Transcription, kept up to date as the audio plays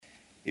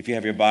If you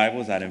have your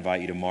Bibles, I'd invite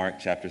you to Mark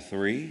chapter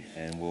 3,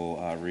 and we'll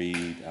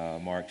read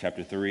Mark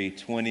chapter 3,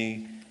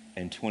 20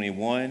 and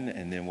 21,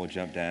 and then we'll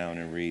jump down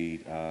and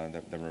read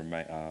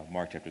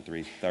Mark chapter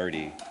 3,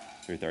 30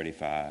 through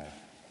 35.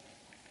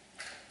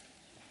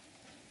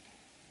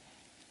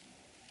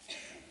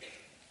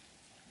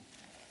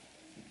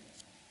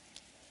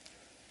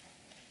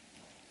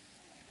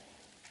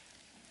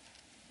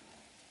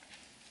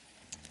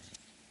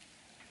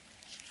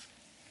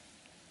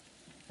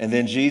 And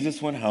then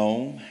Jesus went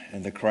home,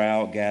 and the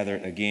crowd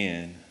gathered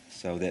again,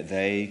 so that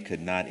they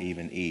could not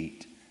even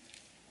eat.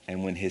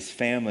 And when his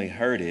family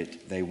heard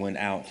it, they went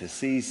out to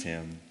seize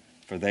him,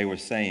 for they were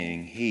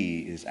saying,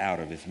 "He is out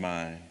of his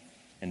mind."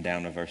 And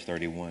down to verse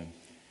 31.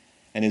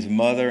 And his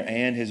mother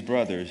and his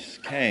brothers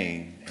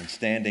came, and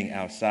standing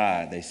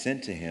outside, they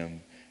sent to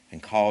him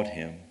and called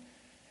him.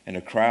 And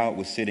a crowd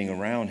was sitting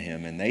around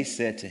him, and they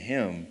said to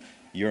him,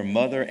 "Your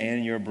mother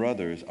and your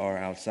brothers are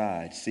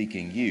outside,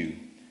 seeking you."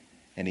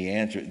 And he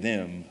answered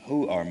them,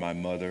 "Who are my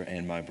mother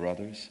and my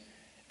brothers?"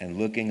 And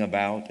looking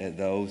about at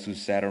those who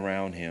sat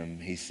around him,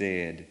 he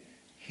said,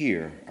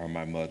 "Here are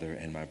my mother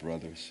and my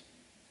brothers.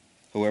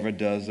 Whoever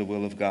does the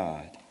will of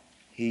God,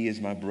 he is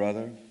my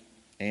brother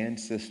and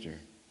sister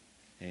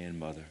and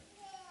mother."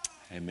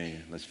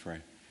 Amen. Let's pray.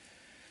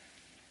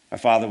 Our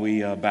Father,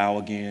 we bow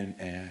again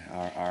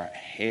our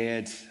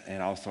heads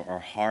and also our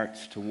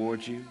hearts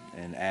towards you,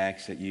 and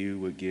ask that you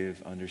would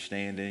give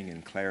understanding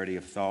and clarity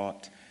of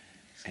thought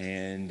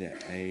and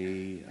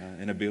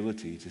an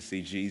ability to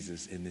see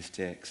Jesus in this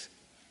text.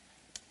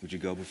 Would you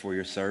go before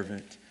your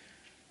servant?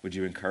 Would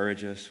you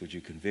encourage us? Would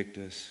you convict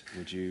us?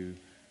 Would you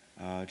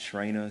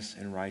train us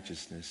in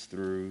righteousness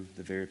through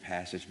the very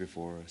passage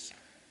before us?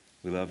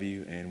 We love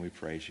you and we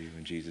praise you.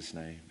 In Jesus'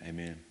 name,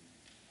 amen.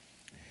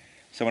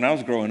 So when I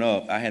was growing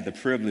up, I had the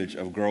privilege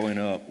of growing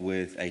up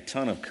with a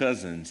ton of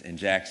cousins in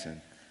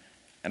Jackson.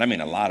 And I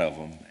mean a lot of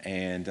them.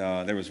 And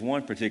there was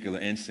one particular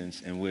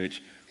instance in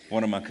which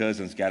one of my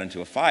cousins got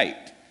into a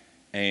fight,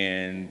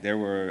 and there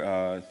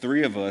were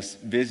three of us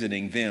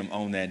visiting them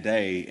on that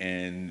day.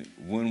 And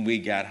when we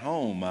got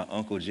home, my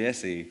Uncle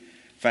Jesse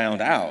found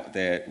out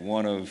that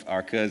one of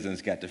our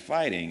cousins got to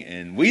fighting,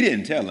 and we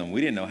didn't tell him. We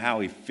didn't know how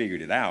he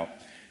figured it out,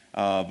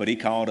 but he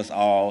called us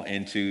all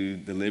into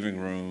the living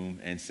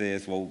room and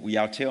says, "Well,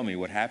 y'all tell me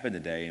what happened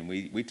today." And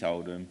we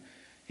told him.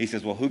 He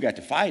says, "Well, who got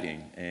to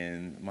fighting?"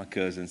 And my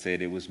cousin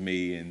said it was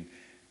me. And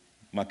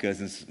my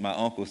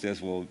uncle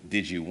says, "Well,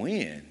 did you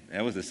win?"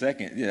 That was the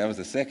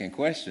second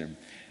question.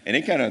 And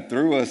it kind of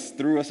threw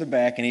us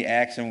aback, and he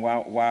asked him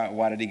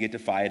why did he get to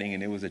fighting,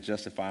 and it was a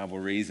justifiable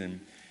reason.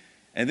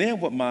 And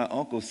then what my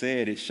uncle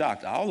said, it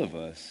shocked all of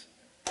us.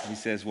 He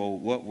says, "Well,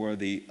 what were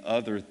the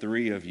other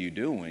three of you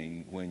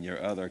doing when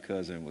your other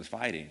cousin was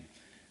fighting?"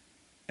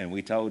 And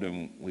we told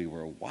him we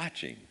were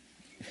watching.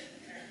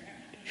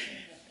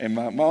 And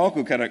my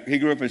uncle he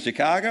grew up in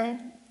Chicago.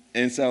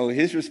 And so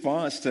his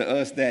response to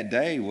us that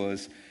day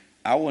was,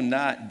 "I will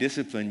not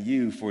discipline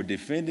you for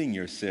defending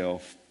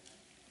yourself,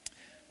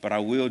 but I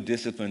will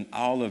discipline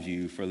all of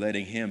you for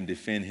letting him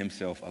defend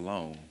himself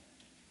alone."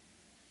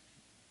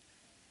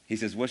 He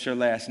says, "What's your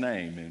last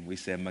name?" And we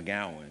said,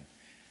 "McGowan."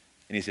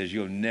 And he says,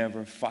 "You'll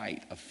never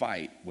fight a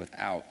fight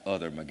without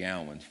other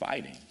McGowans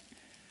fighting."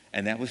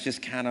 And that was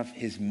just kind of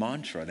his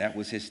mantra. That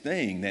was his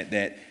thing,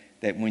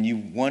 that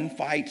when one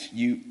fights,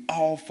 you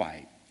all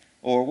fight.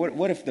 Or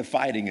what if the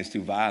fighting is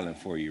too violent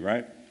for you,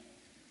 right?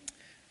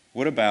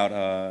 What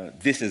about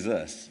This Is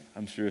Us?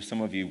 I'm sure some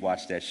of you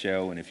watched that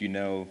show, and if you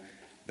know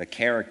the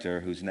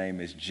character whose name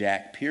is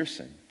Jack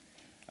Pearson,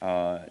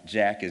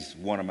 Jack is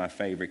one of my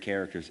favorite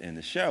characters in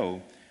the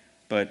show,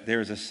 but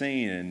there's a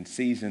scene in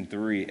season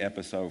 3,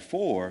 episode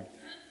 4,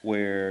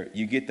 where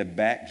you get the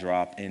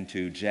backdrop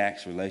into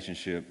Jack's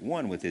relationship,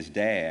 one with his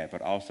dad,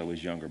 but also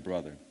his younger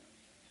brother.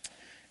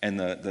 And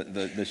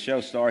the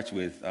show starts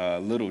with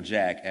little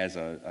Jack as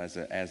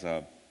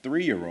a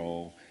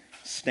 3-year-old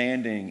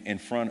standing in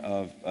front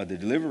of the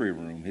delivery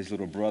room. His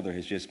little brother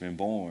has just been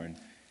born,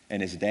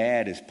 and his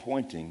dad is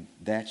pointing,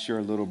 "That's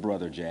your little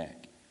brother,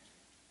 Jack."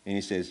 And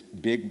he says,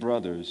 "Big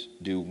brothers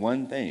do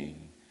one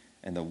thing,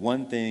 and the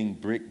one thing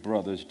big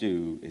brothers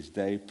do is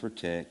they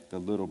protect the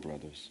little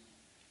brothers.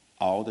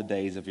 All the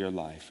days of your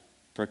life,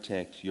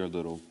 protect your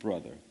little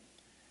brother."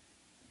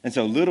 And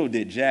so little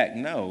did Jack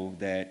know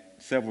that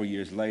several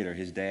years later,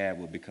 his dad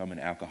would become an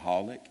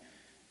alcoholic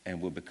and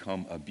would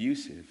become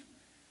abusive.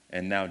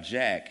 And now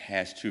Jack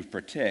has to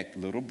protect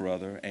little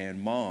brother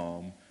and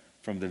mom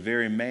from the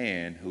very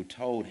man who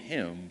told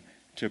him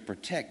to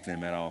protect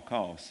them at all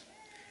costs.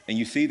 And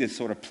you see this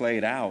sort of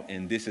played out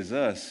in This Is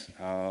Us.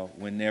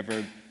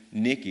 Whenever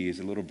Nicky,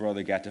 his little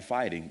brother, got to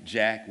fighting,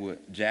 Jack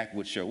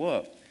would show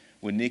up.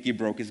 When Nicky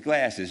broke his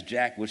glasses,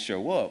 Jack would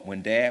show up.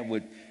 When Dad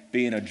would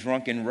be in a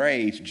drunken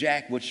rage,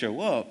 Jack would show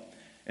up.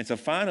 And so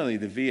finally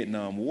the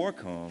Vietnam War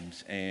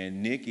comes,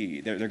 and Nicky,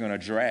 they're going to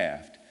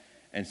draft.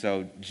 And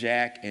so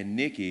Jack and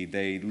Nicky,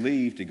 they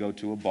leave to go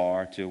to a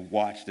bar to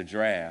watch the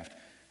draft.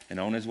 And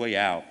on his way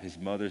out, his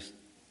mother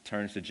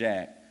turns to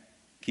Jack,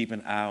 "Keep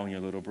an eye on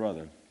your little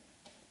brother."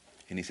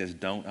 And he says,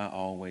 "Don't I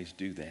always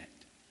do that?"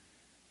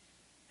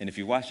 And if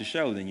you watch the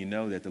show, then you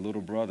know that the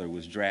little brother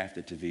was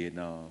drafted to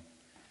Vietnam.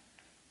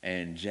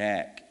 And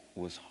Jack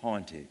was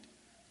haunted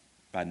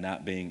by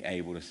not being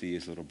able to see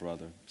his little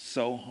brother.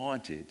 So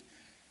haunted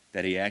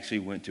that he actually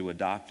went to a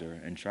doctor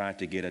and tried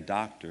to get a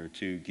doctor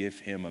to give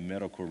him a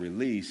medical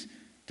release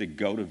to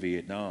go to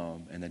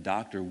Vietnam. And the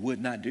doctor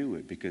would not do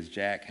it because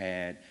Jack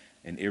had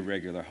an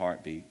irregular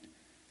heartbeat.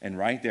 And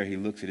right there, he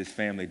looks at his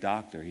family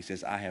doctor. He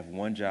says, I have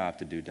one job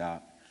to do,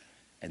 doc,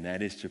 and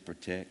that is to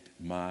protect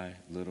my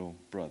little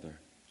brother.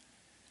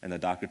 And the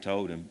doctor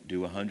told him,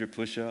 do 100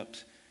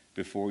 push-ups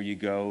before you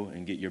go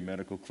and get your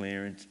medical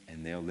clearance,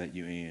 and they'll let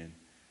you in.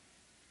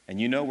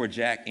 And you know where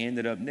Jack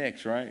ended up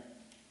next, right?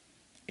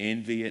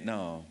 In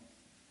Vietnam,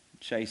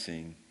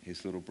 chasing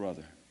his little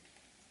brother.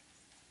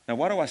 Now,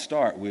 why do I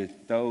start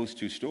with those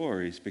two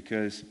stories?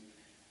 Because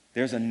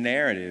there's a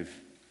narrative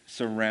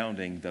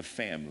surrounding the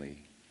family.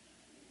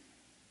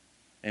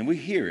 And we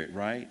hear it,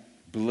 right?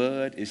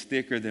 Blood is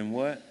thicker than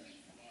what?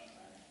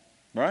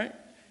 Right?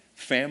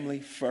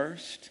 Family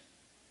first.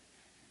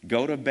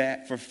 Go to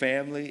bat for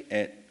family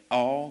at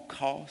all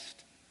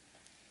cost.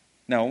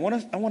 Now, I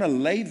want to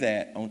lay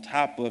that on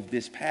top of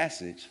this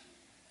passage.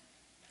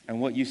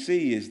 And what you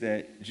see is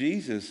that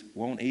Jesus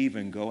won't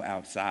even go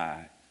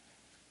outside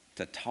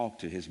to talk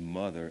to his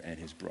mother and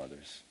his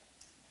brothers.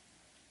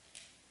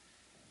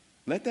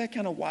 Let that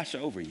kind of wash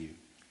over you.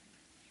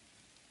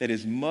 That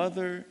his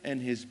mother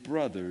and his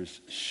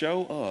brothers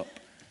show up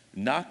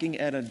knocking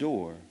at a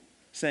door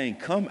saying,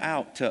 come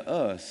out to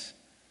us.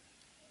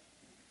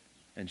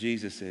 And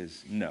Jesus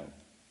says, no.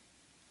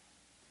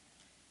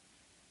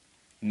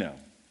 No.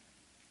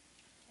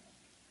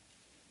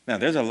 Now,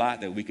 there's a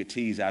lot that we could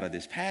tease out of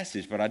this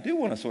passage, but I do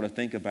want to sort of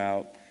think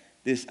about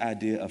this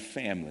idea of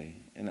family.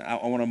 And I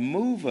want to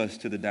move us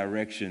to the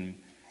direction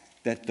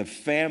that the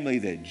family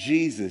that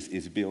Jesus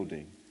is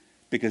building,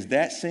 because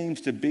that seems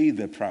to be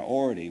the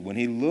priority. When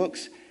he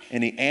looks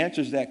and he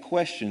answers that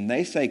question,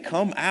 they say,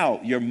 come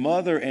out. Your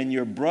mother and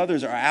your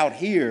brothers are out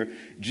here.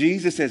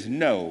 Jesus says,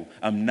 no,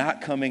 I'm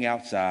not coming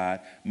outside.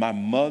 My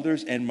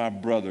mothers and my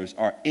brothers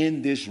are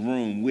in this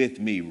room with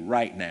me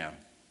right now.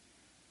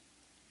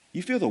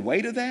 You feel the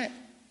weight of that?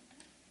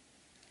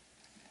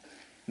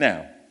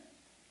 Now,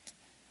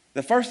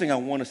 the first thing I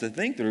want us to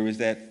think through is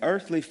that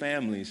earthly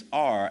families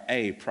are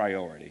a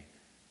priority.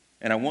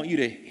 And I want you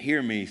to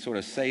hear me sort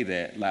of say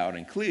that loud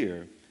and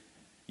clear.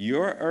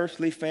 Your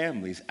earthly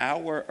families,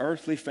 our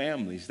earthly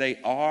families, they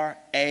are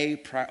a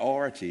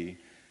priority.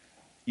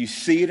 You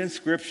see it in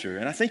Scripture,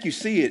 and I think you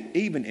see it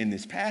even in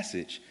this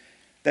passage,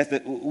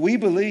 that we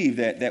believe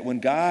that when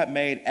God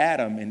made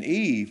Adam and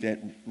Eve, that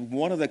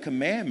one of the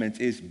commandments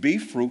is be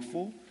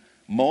fruitful,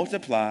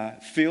 multiply,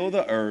 fill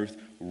the earth,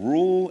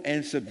 rule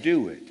and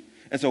subdue it.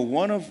 And so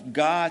one of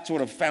God's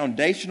sort of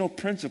foundational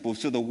principles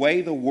to the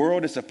way the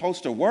world is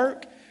supposed to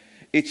work,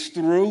 it's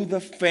through the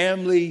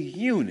family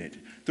unit,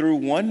 through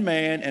one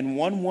man and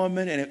one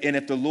woman. And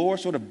if the Lord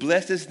sort of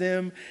blesses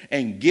them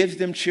and gives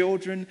them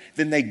children,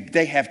 then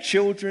they have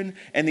children,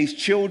 and these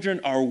children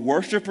are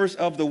worshipers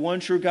of the one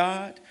true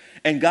God.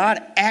 And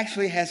God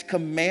actually has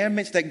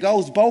commandments that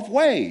goes both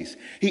ways.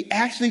 He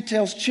actually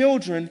tells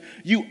children,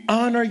 you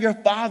honor your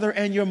father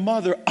and your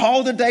mother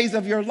all the days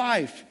of your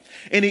life.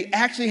 And he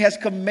actually has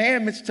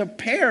commandments to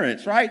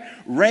parents, right?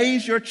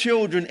 Raise your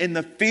children in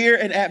the fear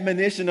and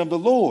admonition of the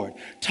Lord.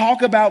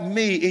 Talk about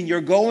me in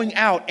your going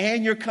out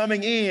and your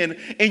coming in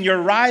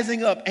your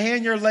rising up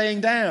and your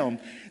laying down.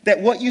 That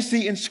what you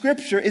see in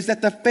Scripture is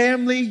that the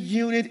family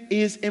unit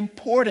is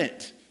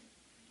important.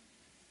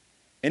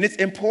 And it's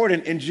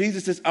important in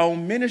Jesus'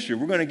 own ministry.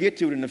 We're going to get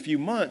to it in a few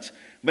months.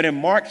 But in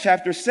Mark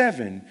chapter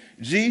 7,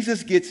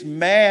 Jesus gets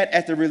mad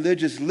at the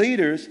religious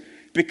leaders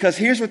because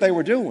here's what they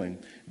were doing.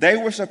 They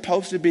were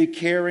supposed to be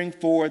caring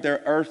for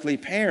their earthly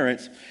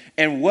parents.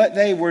 And what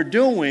they were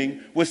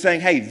doing was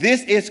saying, hey,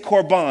 this is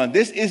Korban.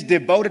 This is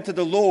devoted to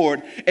the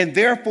Lord. And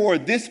therefore,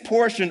 this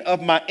portion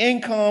of my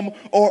income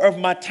or of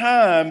my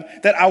time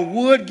that I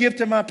would give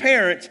to my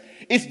parents,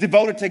 it's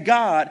devoted to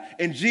God.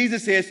 And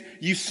Jesus says,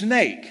 you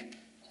snake.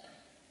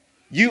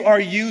 You are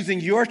using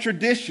your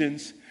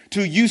traditions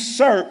to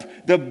usurp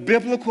the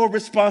biblical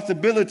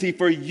responsibility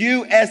for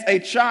you as a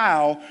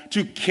child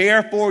to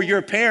care for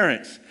your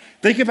parents.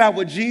 Think about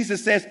what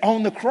Jesus says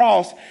on the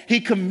cross.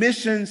 He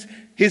commissions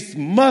his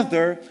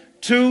mother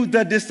to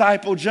the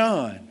disciple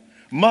John.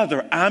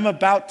 Mother, I'm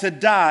about to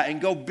die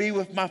and go be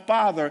with my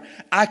Father.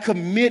 I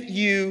commit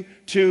you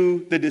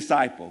to the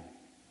disciple.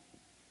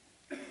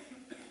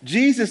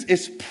 Jesus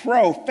is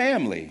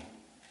pro-family.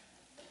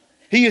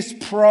 He is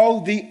pro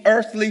the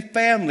earthly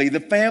family, the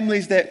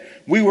families that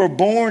we were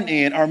born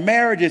in, our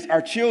marriages,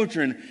 our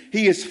children.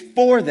 He is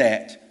for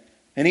that,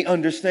 and he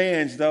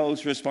understands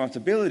those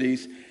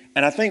responsibilities.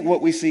 And I think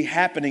what we see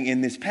happening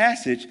in this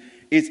passage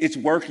is it's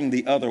working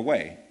the other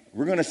way.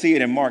 We're going to see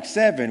it in Mark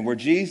 7, where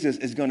Jesus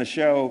is going to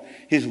show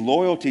his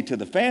loyalty to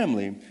the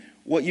family.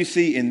 What you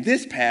see in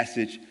this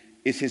passage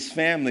is his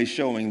family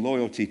showing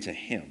loyalty to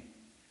him.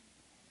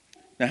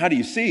 Now, how do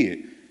you see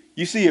it?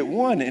 You see it,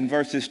 one, in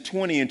verses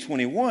 20 and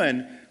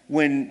 21,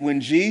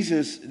 when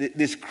Jesus,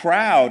 this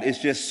crowd is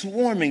just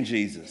swarming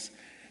Jesus.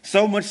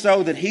 So much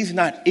so that he's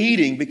not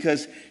eating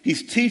because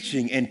he's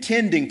teaching and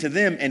tending to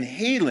them and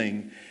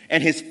healing.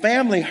 And his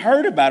family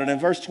heard about it in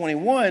verse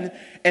 21,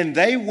 and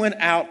they went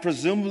out,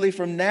 presumably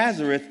from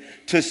Nazareth,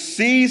 to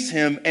seize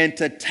him and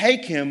to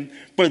take him,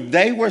 for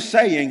they were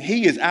saying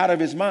he is out of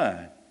his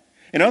mind.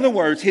 In other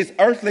words, his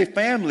earthly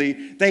family,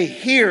 they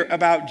hear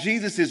about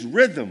Jesus'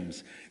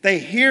 rhythms. They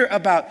hear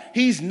about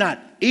he's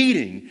not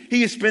eating.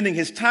 He is spending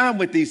his time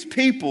with these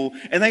people,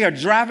 and they are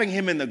driving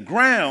him in the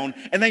ground,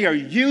 and they are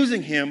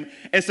using him.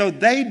 And so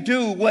they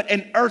do what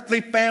an earthly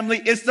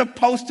family is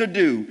supposed to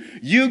do.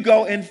 You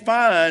go and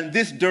find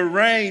this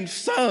deranged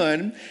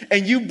son,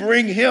 and you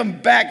bring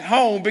him back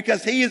home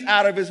because he is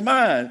out of his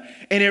mind.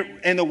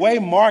 And the way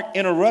Mark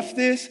interrupts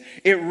this,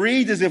 it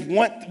reads as if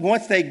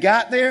once they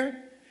got there,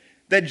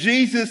 that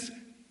Jesus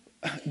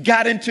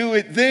got into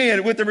it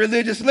then with the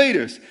religious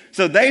leaders.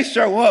 So they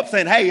show up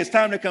saying, hey, it's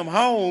time to come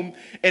home.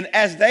 And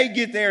as they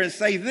get there and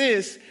say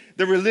this,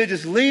 the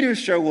religious leaders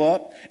show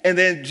up. And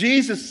then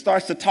Jesus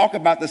starts to talk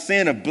about the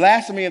sin of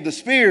blasphemy of the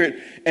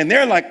Spirit. And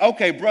they're like,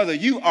 okay, brother,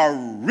 you are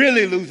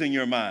really losing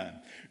your mind.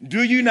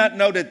 Do you not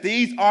know that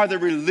these are the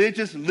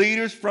religious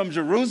leaders from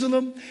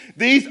Jerusalem?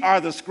 These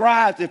are the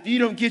scribes. If you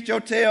don't get your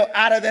tail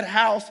out of that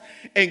house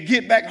and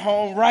get back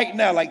home right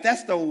now, like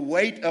that's the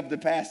weight of the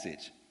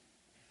passage.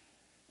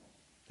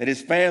 That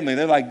his family,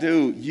 they're like,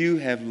 dude, you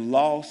have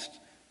lost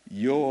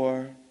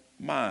your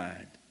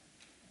mind.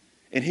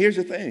 And here's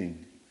the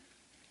thing.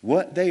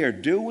 What they are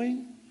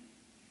doing,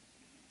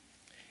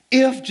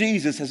 if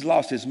Jesus has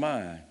lost his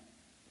mind,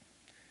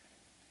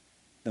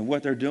 then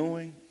what they're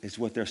doing is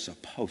what they're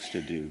supposed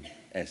to do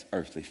as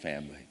earthly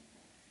family.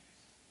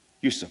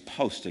 You're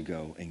supposed to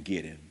go and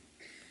get him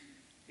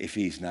if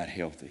he's not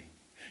healthy.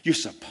 You're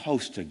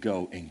supposed to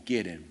go and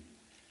get him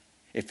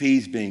if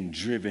he's being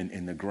driven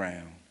in the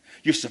ground.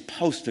 You're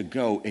supposed to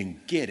go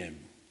and get him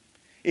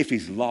if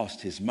he's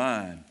lost his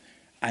mind.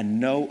 I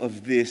know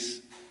of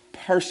this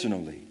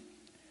personally.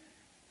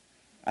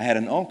 I had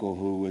an uncle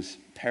who was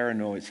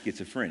paranoid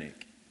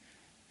schizophrenic,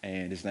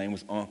 and his name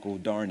was Uncle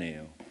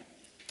Darnell.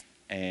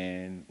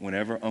 And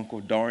whenever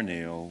Uncle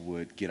Darnell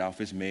would get off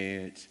his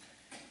meds,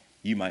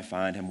 you might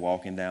find him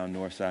walking down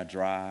Northside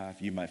Drive.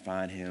 You might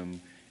find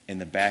him in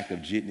the back of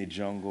Jitney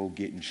Jungle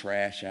getting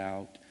trash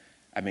out.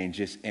 I mean,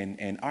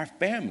 and our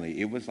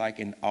family, it was like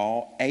an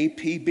all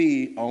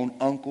APB on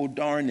Uncle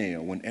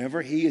Darnell.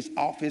 Whenever he is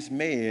off his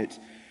meds,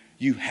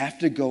 you have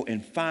to go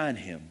and find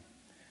him.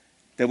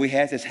 That we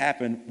had this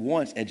happen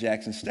once at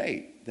Jackson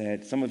State,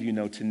 that some of you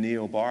know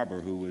Tennille Barber,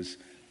 who was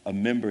a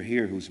member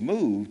here who's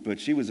moved, but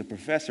she was a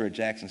professor at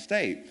Jackson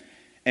State.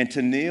 And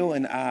Tennille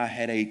and I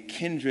had a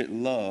kindred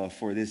love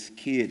for this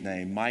kid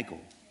named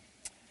Michael.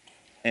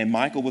 And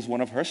Michael was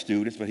one of her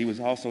students, but he was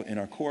also in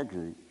our core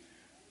group.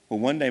 But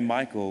one day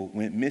Michael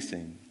went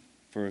missing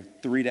for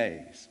 3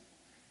 days.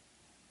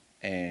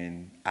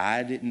 And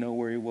I didn't know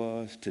where he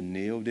was.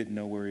 Tennille didn't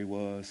know where he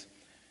was.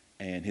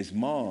 And his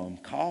mom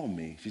called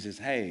me. She says,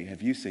 hey,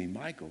 have you seen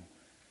Michael?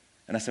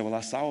 And I said, well,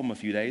 I saw him a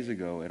few days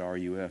ago at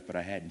RUF, but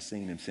I hadn't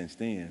seen him since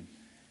then.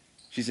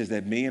 She says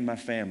that me and my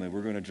family,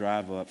 we're going to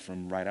drive up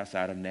from right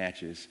outside of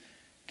Natchez.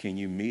 Can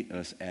you meet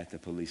us at the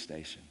police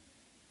station?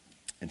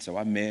 And so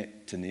I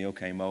met. Tennille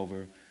came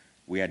over.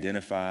 We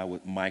identified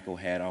what Michael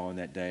had on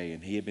that day,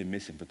 and he had been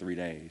missing for 3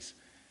 days.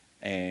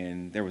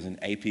 And there was an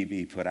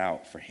APB put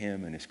out for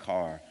him and his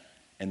car.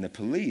 And the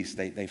police,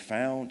 they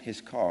found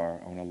his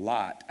car on a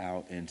lot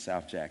out in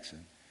South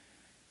Jackson.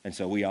 And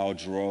so we all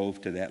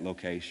drove to that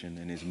location,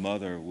 and his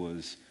mother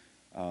was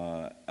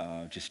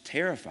just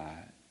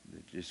terrified,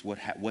 just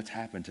what's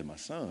happened to my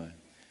son.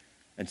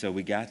 And so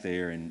we got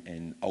there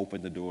and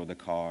opened the door of the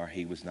car.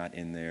 He was not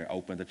in there.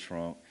 Opened the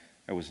trunk.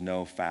 There was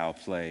no foul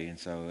play, and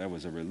so there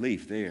was a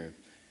relief there.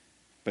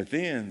 But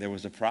then there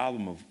was a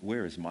problem of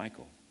where is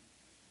Michael?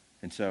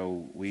 And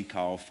so we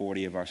called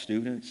 40 of our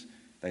students.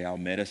 They all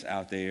met us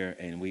out there,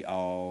 and we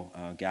all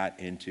got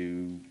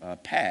into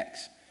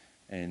packs,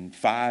 and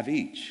 5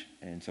 each.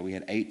 And so we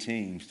had 8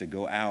 teams to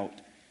go out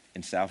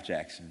in South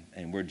Jackson,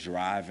 and we're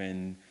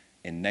driving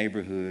in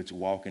neighborhoods,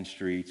 walking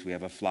streets. We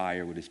have a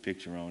flyer with his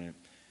picture on it.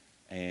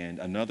 And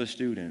another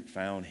student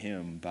found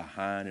him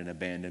behind an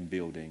abandoned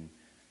building,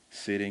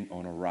 sitting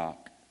on a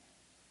rock.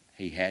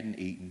 He hadn't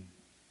eaten.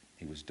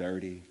 He was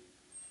dirty,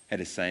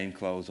 had the same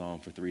clothes on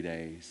for 3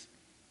 days.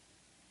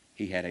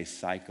 He had a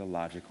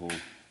psychological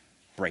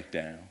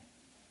breakdown.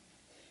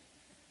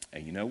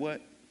 And you know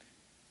what?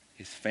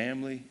 His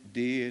family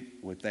did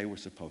what they were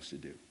supposed to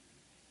do.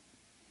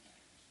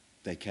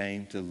 They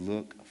came to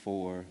look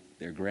for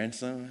their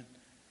grandson.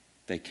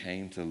 They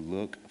came to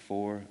look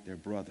for their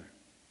brother.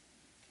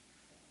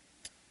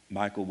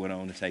 Michael went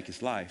on to take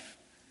his life.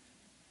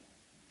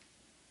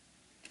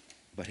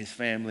 But his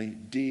family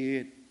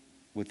did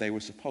what they were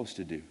supposed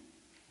to do.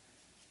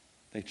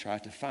 They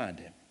tried to find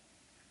him.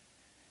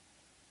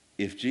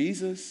 If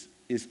Jesus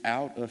is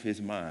out of his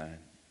mind,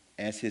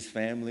 as his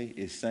family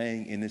is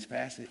saying in this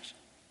passage,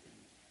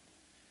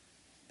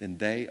 then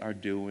they are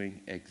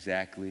doing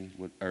exactly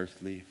what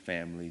earthly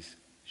families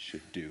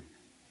should do.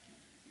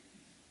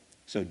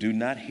 So do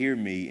not hear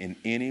me in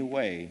any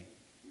way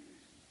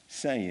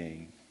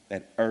saying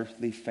that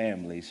earthly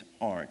families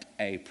aren't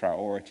a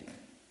priority.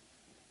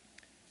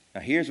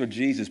 Now here's where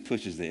Jesus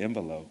pushes the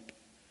envelope.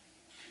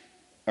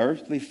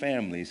 Earthly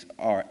families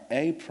are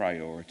a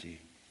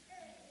priority,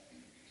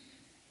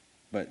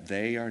 but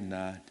they are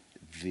not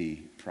the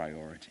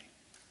priority.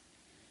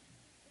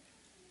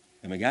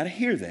 And we got to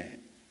hear that.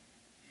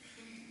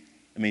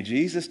 I mean,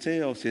 Jesus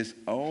tells his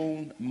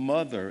own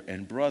mother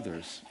and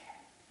brothers,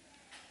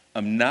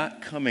 I'm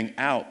not coming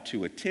out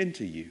to attend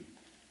to you.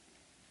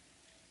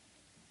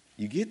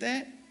 You get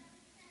that?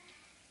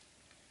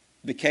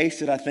 The case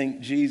that I think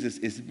Jesus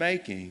is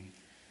making,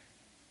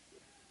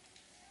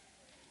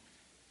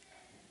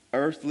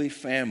 earthly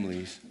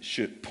families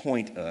should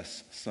point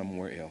us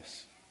somewhere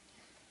else.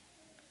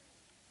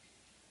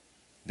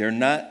 They're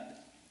not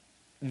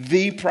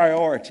the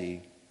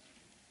priority,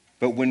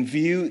 but when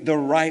viewed the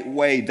right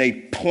way, they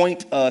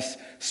point us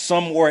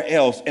somewhere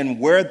else. And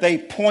where they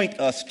point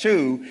us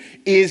to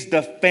is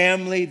the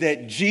family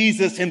that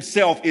Jesus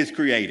himself is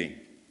creating.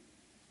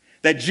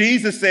 That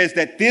Jesus says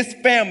that this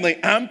family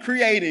I'm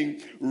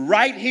creating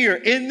right here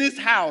in this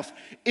house,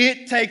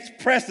 it takes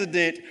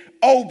precedent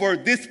over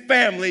this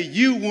family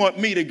you want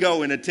me to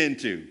go and attend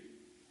to.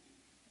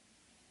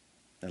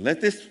 Now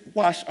let this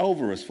wash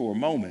over us for a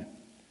moment.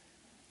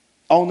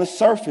 On the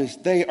surface,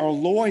 they are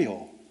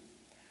loyal.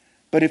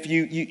 But if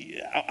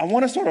I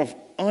want to sort of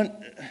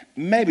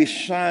maybe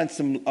shine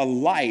a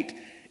light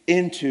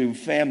into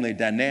family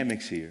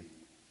dynamics here.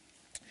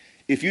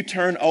 If you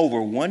turn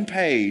over one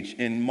page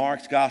in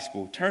Mark's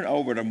gospel, turn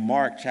over to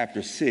Mark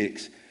chapter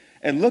 6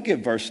 and look at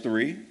verse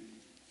 3.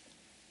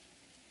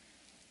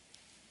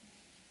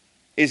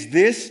 Is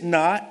this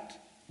not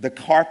the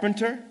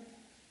carpenter,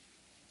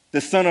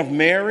 the son of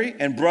Mary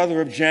and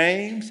brother of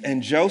James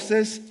and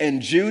Joseph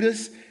and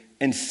Judas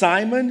and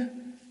Simon?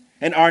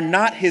 And are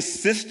not his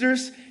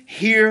sisters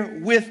here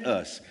with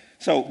us?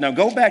 So now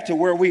go back to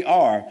where we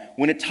are.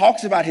 When it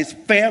talks about his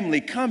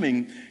family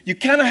coming, you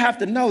kind of have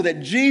to know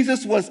that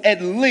Jesus was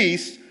at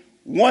least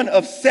one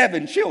of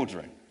 7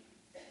 children.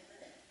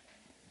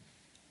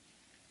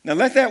 Now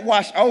let that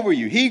wash over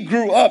you. He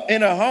grew up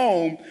in a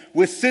home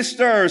with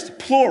sisters,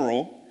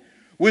 plural,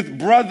 with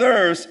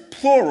brothers,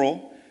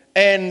 plural,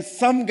 and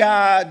some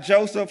guy,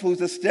 Joseph,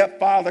 who's a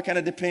stepfather, kind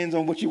of depends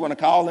on what you want to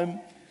call him,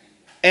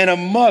 and a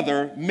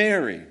mother,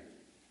 Mary.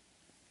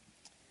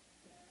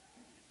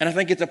 And I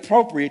think it's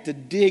appropriate to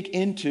dig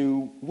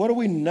into what do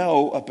we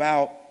know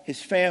about his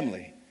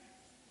family.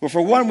 Well,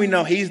 for one, we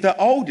know he's the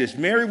oldest.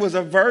 Mary was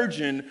a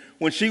virgin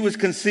when she was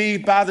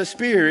conceived by the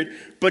Spirit,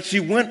 but she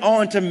went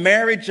on to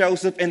marry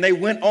Joseph and they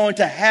went on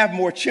to have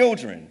more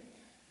children.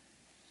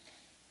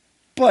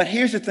 But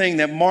here's the thing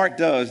that Mark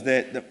does,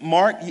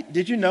 Mark,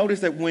 did you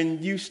notice that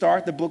when you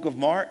start the book of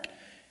Mark,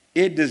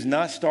 it does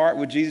not start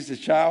with Jesus'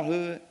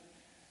 childhood?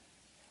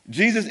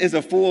 Jesus is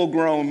a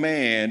full-grown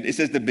man. It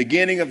says the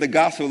beginning of the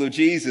gospel of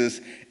Jesus,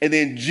 and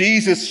then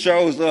Jesus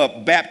shows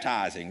up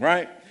baptizing,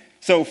 right?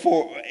 So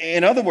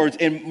in other words,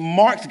 in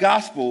Mark's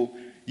gospel,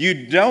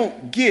 you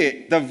don't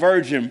get the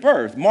virgin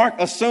birth. Mark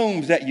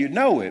assumes that you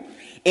know it.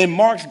 In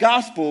Mark's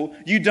gospel,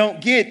 you don't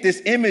get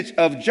this image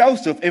of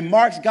Joseph. In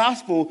Mark's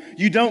gospel,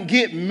 you don't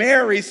get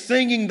Mary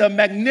singing the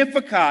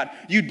Magnificat.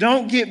 You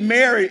don't get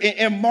Mary.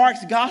 In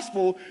Mark's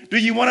gospel, do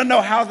you want to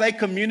know how they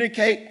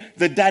communicate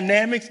the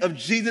dynamics of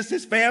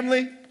Jesus'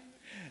 family?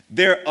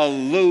 They're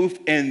aloof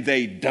and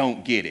they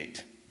don't get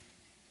it.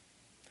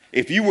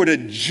 If you were to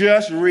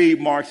just read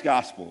Mark's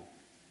gospel,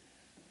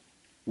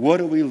 what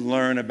do we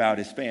learn about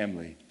his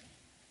family?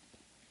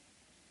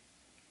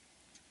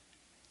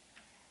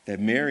 That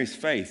Mary's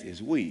faith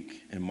is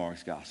weak in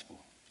Mark's gospel.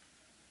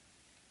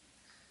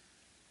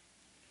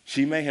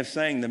 She may have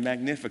sang the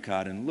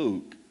Magnificat in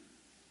Luke,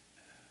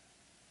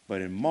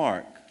 but in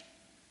Mark,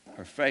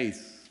 her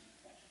faith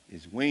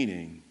is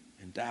waning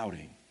and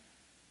doubting.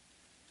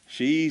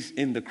 She's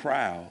in the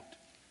crowd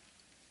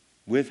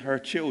with her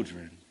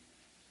children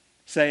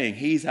saying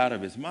he's out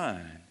of his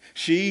mind.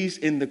 She's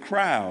in the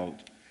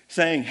crowd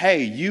saying,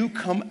 hey, you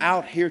come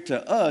out here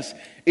to us.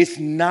 It's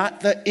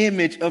not the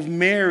image of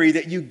Mary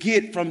that you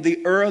get from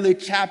the early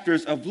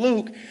chapters of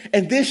Luke.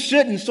 And this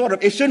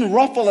shouldn't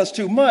ruffle us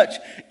too much.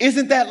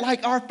 Isn't that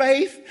like our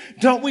faith?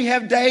 Don't we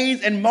have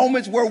days and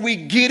moments where we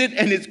get it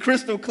and it's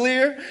crystal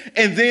clear?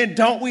 And then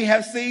don't we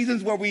have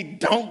seasons where we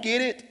don't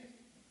get it?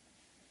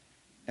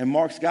 In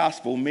Mark's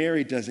gospel,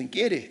 Mary doesn't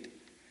get it.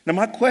 Now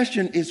my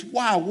question is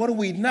why? What do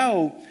we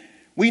know?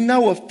 We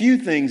know a few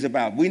things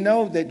about. We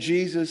know that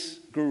Jesus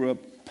grew up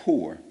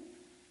poor.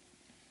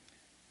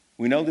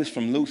 We know this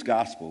from Luke's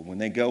gospel. When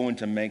they go in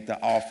to make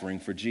the offering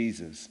for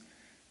Jesus,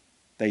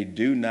 they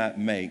do not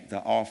make the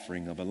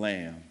offering of a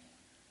lamb.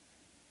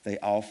 They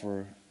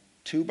offer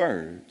 2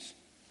 birds,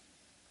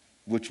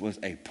 which was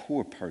a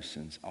poor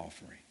person's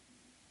offering.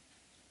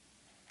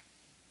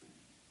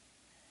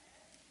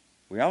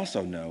 We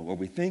also know, or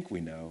we think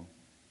we know,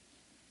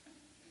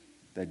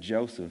 that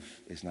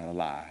Joseph is not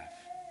alive.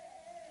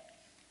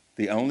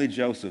 The only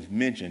Joseph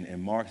mentioned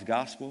in Mark's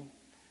gospel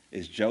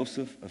is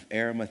Joseph of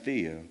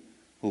Arimathea,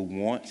 who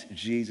wants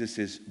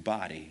Jesus'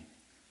 body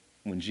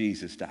when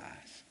Jesus dies.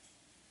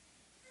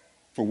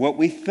 For what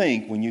we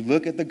think, when you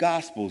look at the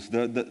Gospels,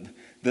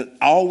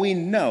 all we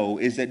know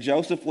is that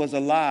Joseph was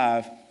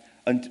alive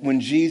when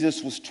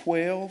Jesus was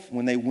 12,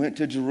 when they went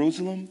to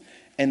Jerusalem,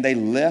 and they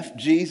left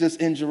Jesus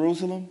in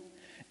Jerusalem.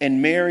 And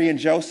Mary and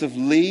Joseph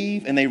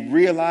leave, and they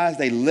realize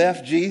they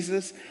left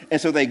Jesus. And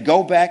so they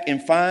go back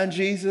and find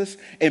Jesus.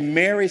 And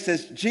Mary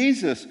says,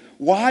 Jesus,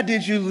 why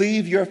did you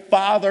leave your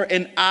father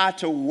and I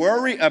to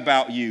worry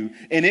about you?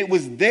 And it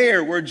was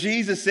there where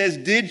Jesus says,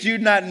 did you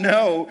not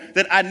know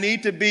that I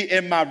need to be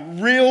in my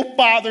real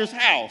father's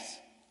house?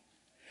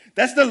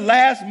 That's the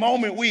last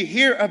moment we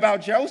hear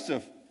about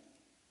Joseph.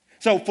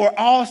 So for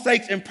all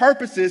sakes and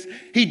purposes,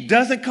 he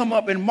doesn't come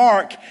up in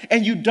Mark,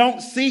 and you don't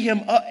see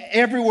him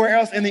everywhere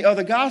else in the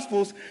other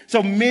Gospels.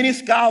 So many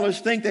scholars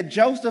think that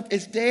Joseph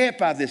is dead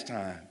by this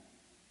time.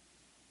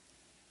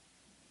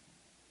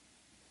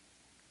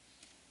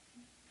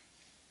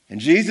 And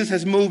Jesus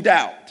has moved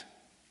out.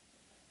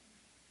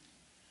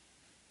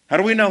 How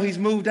do we know he's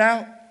moved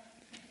out?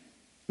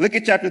 Look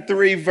at chapter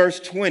 3,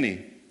 verse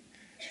 20.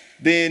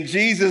 Then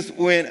Jesus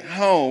went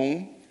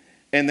home,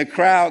 and the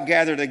crowd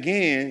gathered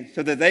again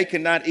so that they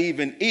could not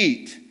even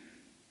eat.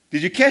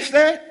 Did you catch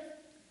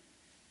that?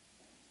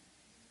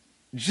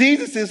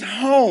 Jesus'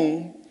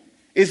 home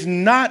is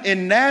not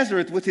in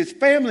Nazareth with his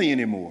family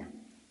anymore.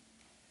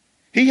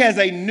 He has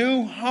a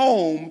new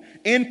home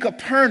in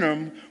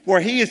Capernaum where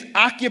he is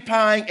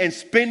occupying and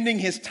spending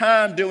his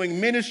time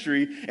doing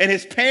ministry. And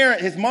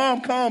his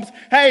mom comes,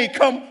 hey,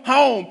 come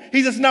home.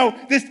 He says, no,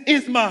 this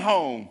is my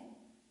home.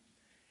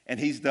 And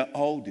he's the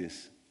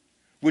oldest,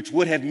 which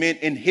would have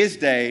meant in his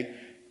day,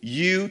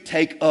 you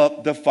take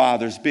up the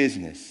Father's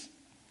business.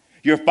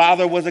 Your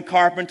father was a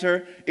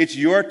carpenter. It's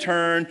your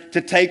turn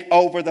to take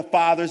over the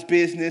Father's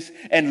business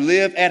and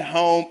live at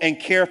home and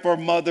care for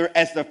mother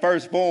as the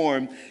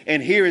firstborn.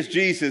 And here is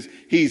Jesus.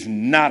 He's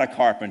not a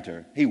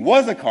carpenter. He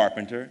was a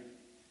carpenter.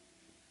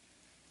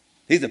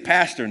 He's a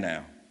pastor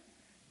now.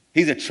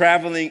 He's a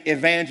traveling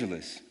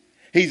evangelist.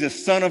 He's a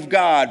son of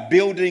God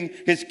building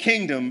his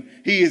kingdom.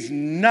 He is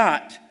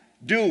not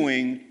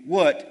doing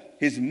what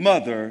his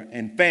mother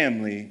and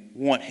family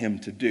want him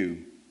to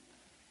do.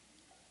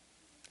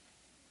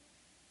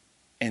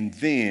 And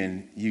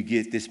then you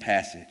get this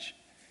passage.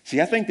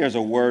 See, I think there's a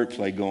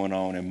wordplay going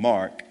on in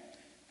Mark.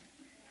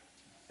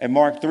 In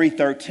Mark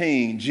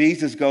 3:13,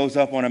 Jesus goes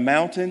up on a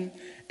mountain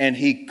and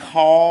he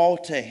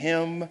called to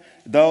him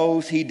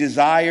those he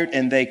desired,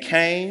 and they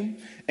came.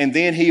 And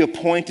then he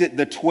appointed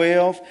the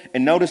 12.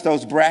 And notice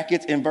those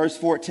brackets in verse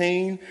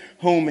 14,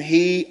 whom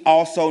he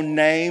also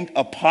named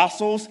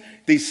apostles,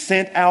 these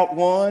sent out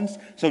ones.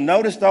 So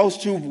notice those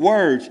two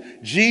words.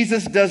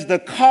 Jesus does the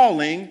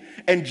calling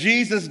and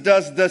Jesus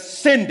does the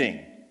sending.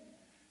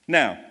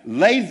 Now,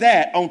 lay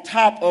that on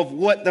top of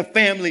what the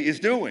family is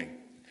doing.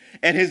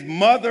 And his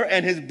mother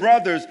and his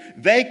brothers,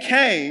 they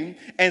came,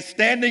 and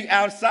standing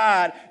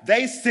outside,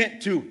 they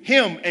sent to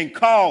him and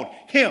called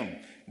him.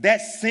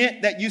 That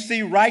sent that you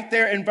see right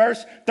there in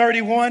verse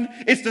 31,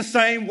 it's the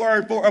same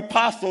word for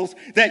apostles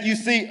that you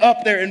see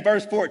up there in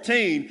verse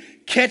 14.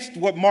 Catch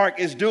what Mark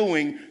is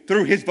doing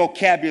through his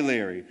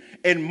vocabulary.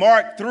 In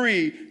Mark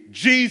 3,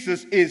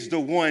 Jesus is the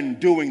one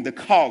doing the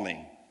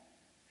calling.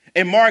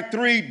 In Mark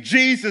 3,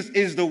 Jesus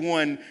is the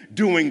one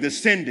doing the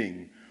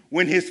sending.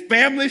 When his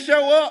family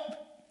show up,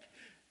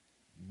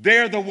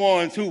 they're the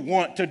ones who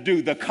want to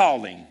do the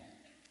calling.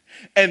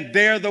 And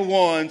they're the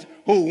ones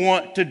who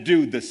want to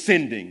do the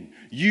sending.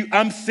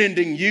 I'm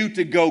sending you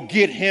to go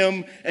get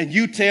him, and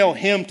you tell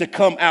him to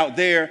come out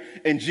there.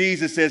 And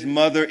Jesus says,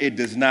 Mother, it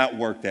does not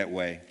work that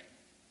way.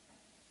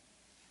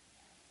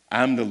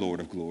 I'm the Lord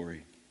of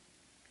glory.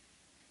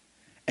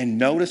 And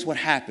notice what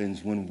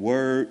happens when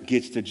word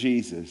gets to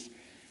Jesus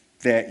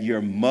that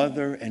your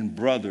mother and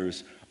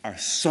brothers are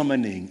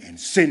summoning and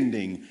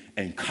sending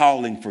and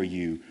calling for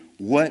you.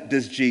 What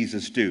does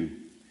Jesus do?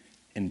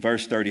 In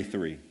verse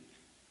 33,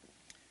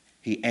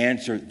 he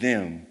answered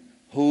them,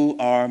 who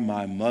are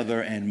my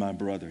mother and my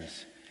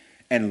brothers?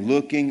 And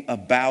looking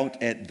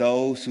about at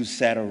those who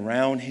sat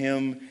around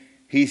him,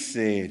 he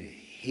said,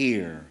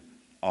 here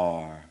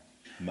are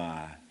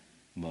my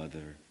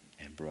mother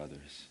and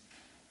brothers.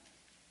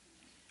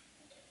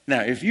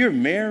 Now, if you're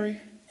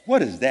Mary, what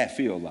does that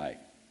feel like?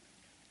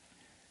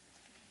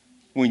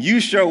 When you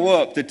show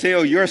up to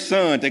tell your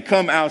son to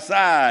come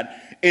outside,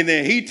 and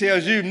then he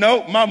tells you,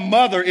 nope, my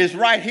mother is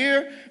right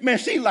here. Man,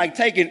 she like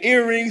taking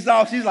earrings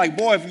off. She's like,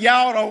 boy, if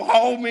y'all don't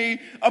hold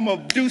me, I'm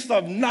going to do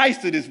something nice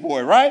to this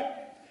boy, right?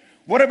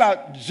 What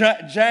about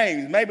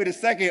James, maybe the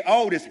second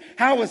oldest?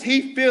 How is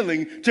he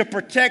feeling to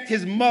protect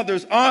his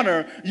mother's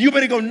honor? You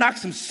better go knock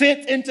some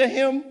sense into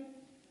him?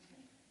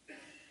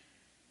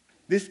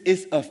 This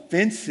is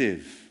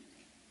offensive.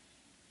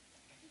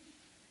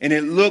 And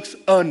it looks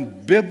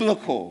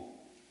unbiblical.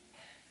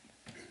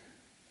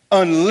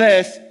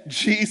 Unless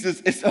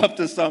Jesus is up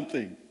to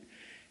something.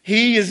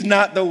 He is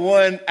not the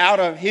one out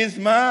of his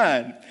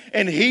mind.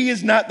 And he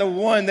is not the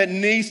one that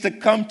needs to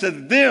come to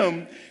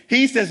them.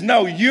 He says,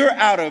 no, you're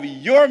out of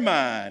your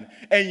mind.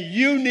 And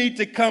you need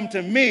to come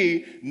to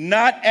me,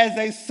 not as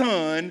a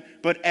son,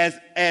 but as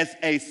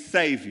a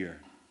savior.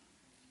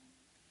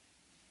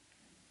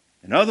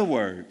 In other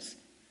words,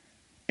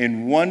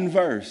 in one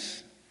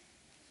verse,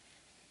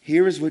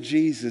 here is what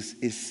Jesus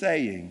is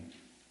saying.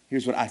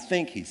 Here's what I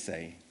think he's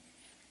saying.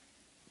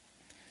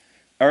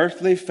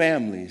 Earthly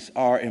families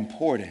are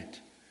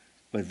important,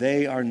 but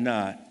they are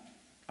not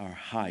our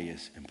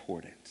highest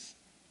importance.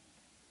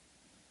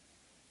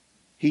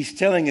 He's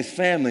telling his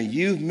family,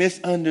 you've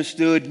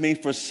misunderstood me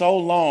for so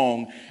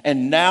long,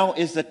 and now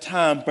is the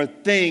time for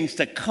things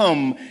to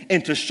come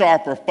into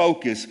sharper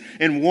focus.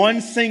 In one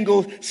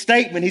single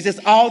statement, he says,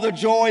 all the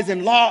joys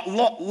and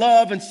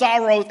love and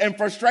sorrows and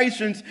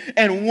frustrations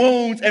and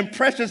wounds and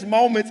precious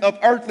moments of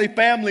earthly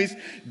families,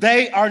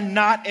 they are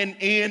not an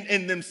end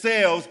in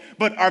themselves,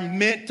 but are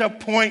meant to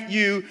point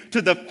you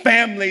to the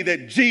family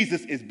that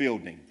Jesus is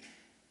building.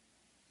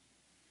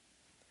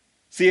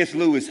 C.S.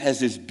 Lewis has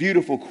this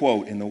beautiful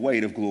quote in The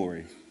Weight of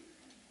Glory.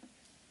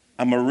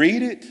 I'm going to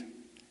read it,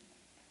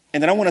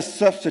 and then I want to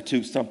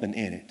substitute something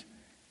in it.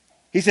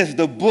 He says,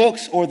 the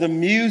books or the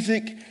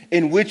music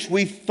in which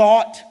we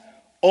thought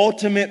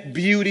ultimate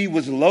beauty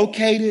was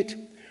located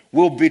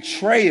will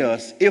betray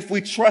us if we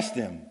trust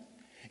them.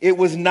 It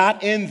was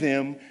not in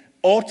them.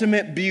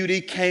 Ultimate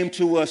beauty came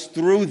to us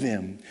through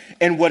them,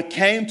 and what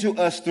came to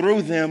us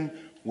through them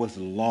was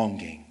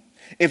longing.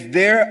 If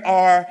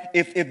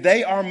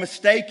they are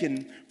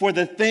mistaken for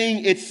the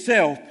thing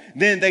itself,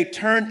 then they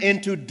turn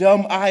into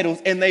dumb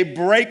idols and they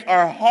break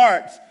our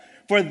hearts,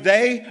 for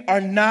they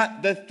are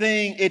not the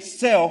thing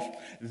itself.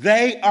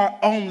 They are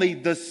only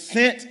the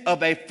scent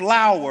of a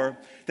flower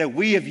that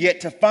we have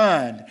yet to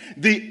find,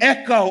 the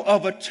echo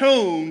of a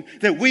tune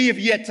that we have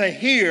yet to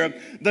hear,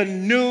 the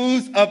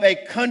news of a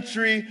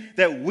country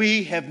that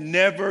we have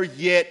never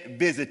yet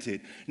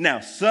visited.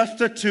 Now,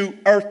 substitute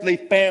earthly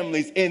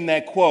families in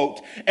that quote,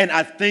 and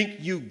I think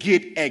you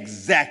get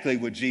exactly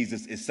what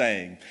Jesus is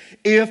saying.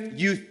 If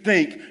you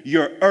think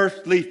your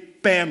earthly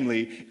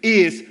family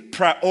is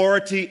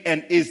priority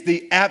and is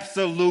the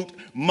absolute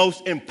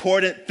most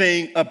important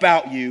thing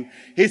about you,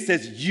 it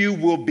says you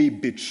will be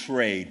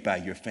betrayed by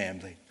your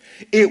family.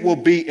 It will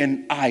be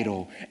an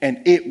idol,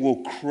 and it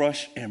will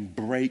crush and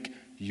break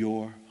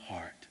your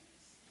heart.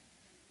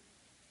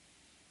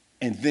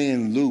 And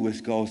then Lewis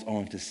goes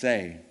on to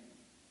say,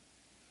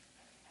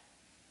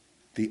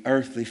 the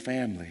earthly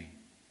family,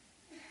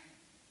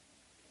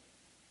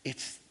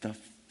 it's the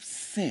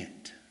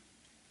scent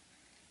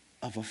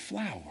of a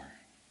flower.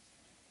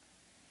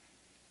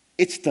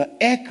 It's the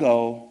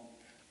echo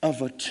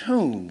of a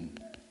tune.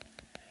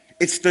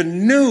 It's the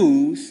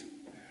news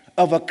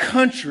of a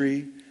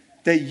country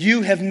that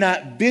you have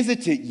not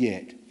visited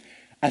yet.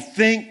 I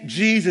think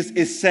Jesus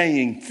is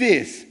saying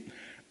this: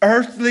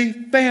 earthly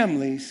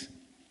families,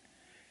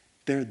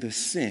 they're the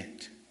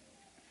scent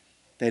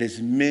that is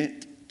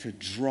meant to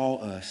draw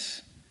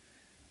us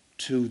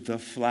to the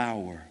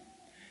flower.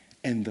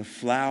 And the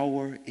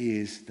flower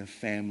is the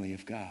family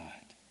of God.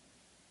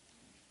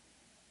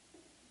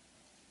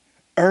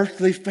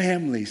 Earthly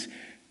families,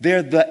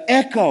 they're the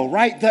echo,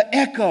 right? The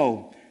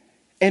echo.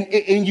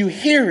 And you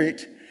hear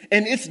it,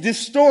 and it's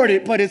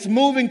distorted, but it's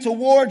moving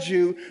towards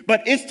you.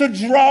 But it's to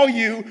draw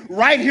you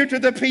right here to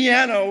the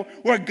piano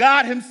where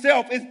God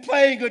himself is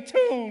playing a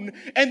tune.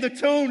 And the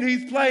tune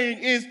he's playing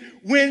is,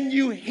 when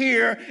you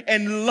hear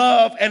and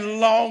love and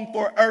long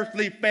for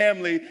earthly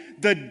family,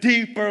 the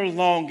deeper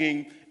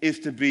longing is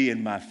to be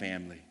in my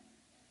family.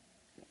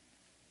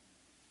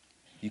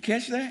 You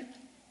catch that?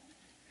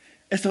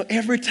 And so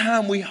every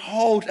time we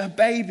hold a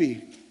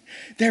baby,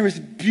 there is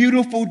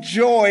beautiful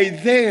joy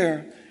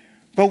there.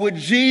 But what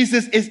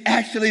Jesus is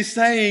actually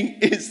saying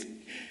is,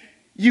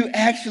 you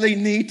actually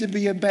need to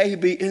be a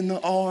baby in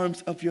the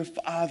arms of your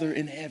Father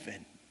in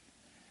heaven.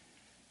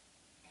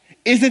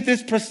 Isn't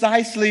this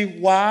precisely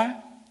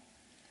why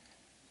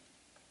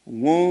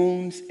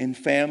wounds in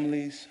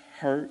families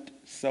hurt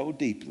so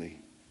deeply?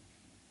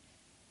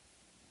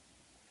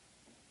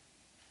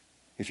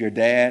 If your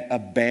dad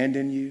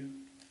abandoned you,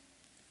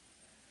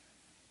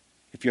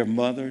 if your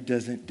mother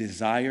doesn't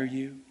desire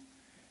you,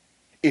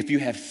 if you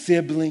have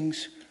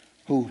siblings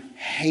who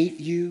hate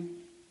you,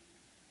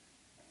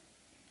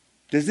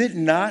 does it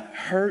not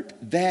hurt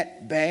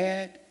that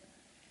bad?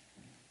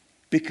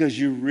 Because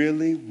you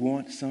really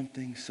want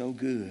something so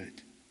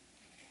good.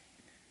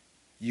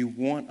 You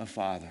want a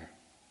father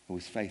who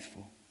is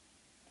faithful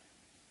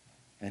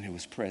and who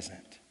is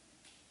present.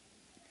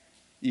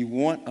 You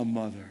want a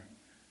mother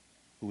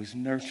who is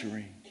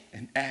nurturing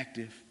and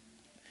active.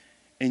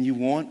 And you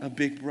want a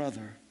big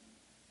brother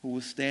who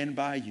will stand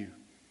by you.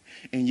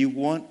 And you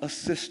want a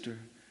sister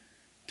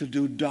to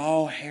do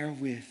doll hair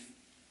with,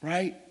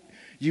 right?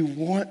 You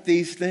want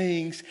these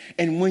things,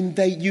 and when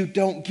you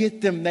don't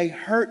get them, they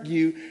hurt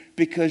you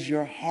because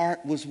your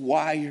heart was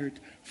wired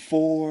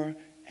for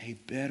a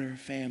better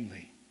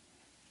family.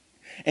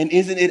 And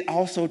isn't it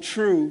also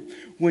true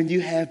when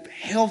you have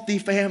healthy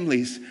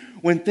families,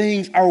 when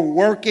things are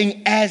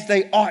working as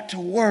they ought to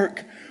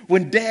work,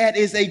 when dad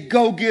is a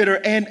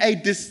go-getter and a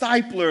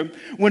discipler,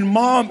 when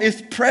mom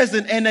is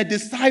present and a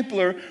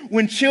discipler,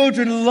 when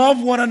children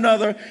love one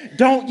another,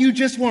 don't you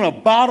just want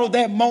to bottle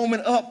that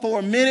moment up for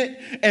a minute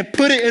and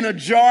put it in a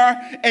jar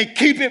and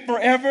keep it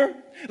forever?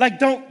 Like,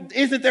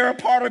 isn't there a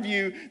part of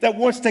you that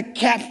wants to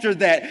capture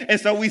that? And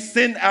so we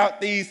send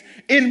out these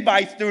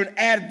invites during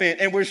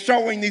Advent and we're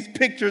showing these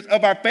pictures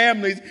of our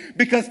families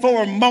because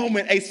for a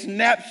moment, a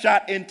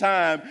snapshot in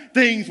time,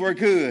 things were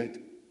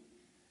good.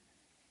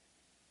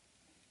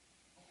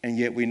 And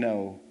yet we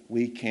know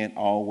we can't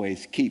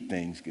always keep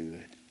things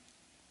good.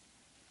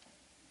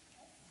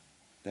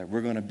 That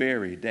we're going to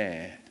bury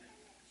dad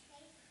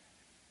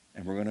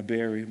and we're going to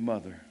bury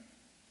mother.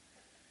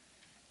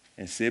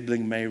 And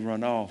sibling may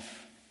run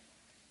off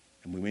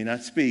and we may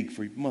not speak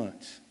for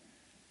months.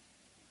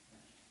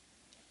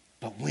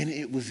 But when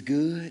it was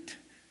good,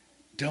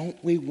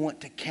 don't we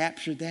want to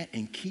capture that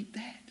and keep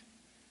that?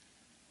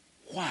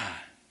 Why?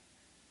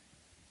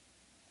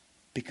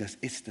 Because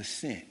it's the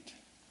scent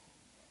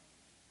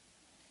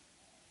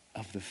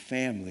of the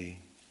family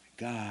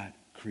God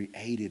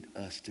created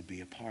us to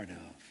be a part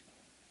of.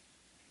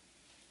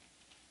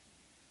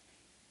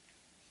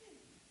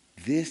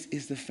 This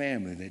is the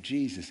family that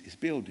Jesus is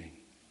building,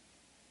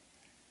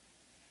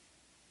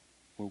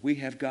 where we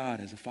have God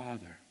as a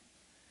father,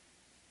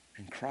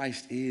 and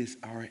Christ is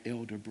our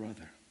elder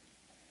brother,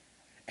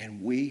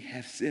 and we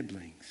have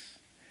siblings,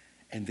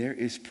 and there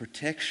is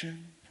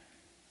protection,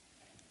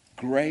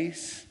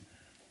 grace,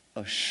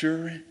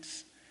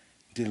 assurance,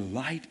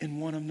 delight in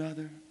one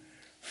another,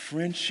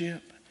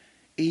 friendship,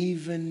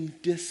 even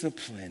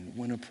discipline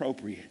when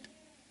appropriate.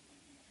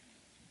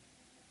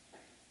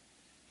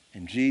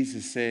 And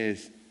Jesus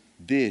says,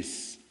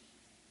 this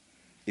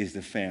is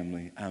the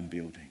family I'm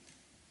building.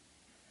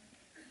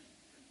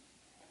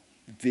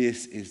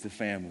 This is the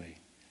family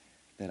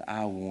that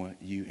I want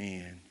you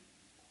in.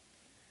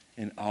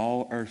 And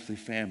all earthly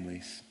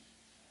families,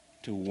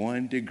 to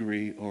one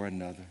degree or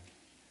another,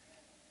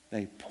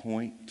 they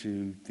point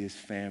to this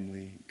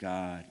family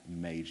God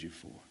made you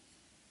for.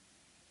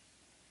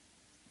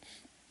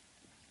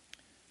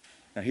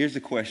 Now, here's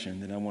the question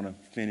that I want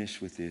to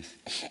finish with this.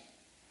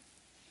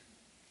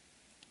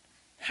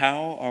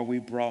 How are we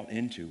brought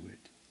into it?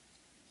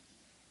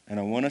 And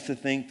I want us to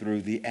think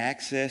through the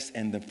access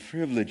and the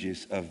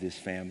privileges of this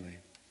family.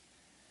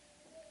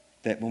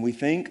 That when we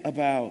think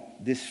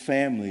about this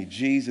family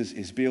Jesus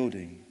is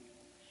building,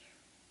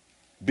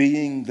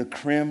 being the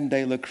creme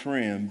de la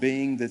creme,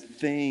 being the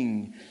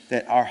thing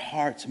that our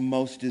hearts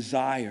most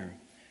desire,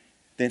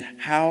 then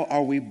how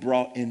are we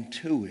brought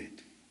into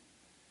it?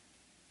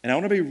 And I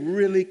want to be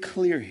really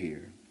clear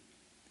here,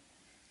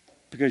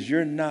 because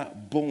you're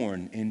not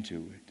born into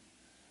it.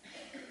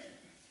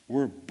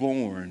 We're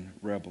born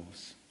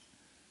rebels.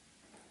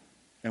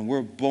 And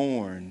we're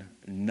born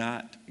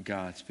not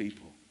God's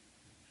people.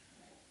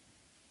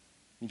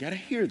 You got to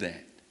hear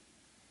that.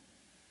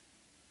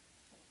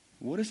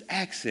 What does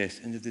access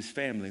into this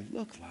family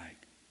look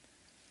like?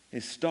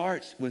 It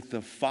starts with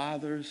the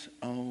Father's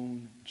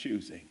own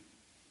choosing.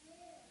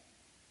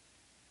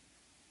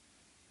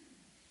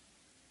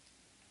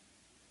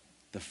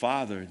 The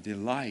Father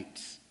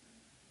delights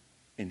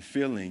in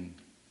filling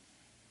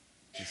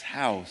his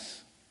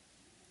house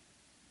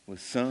with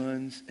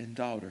sons and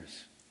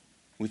daughters,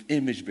 with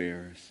image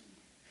bearers.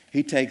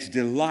 He takes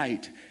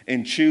delight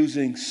in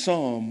choosing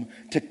some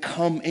to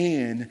come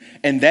in.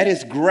 And that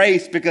is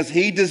grace, because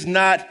he does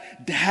not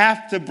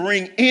have to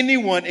bring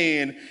anyone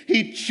in.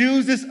 He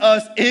chooses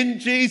us in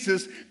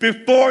Jesus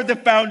before the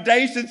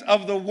foundations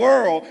of the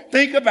world.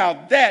 Think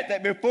about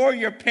that before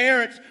your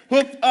parents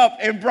hooked up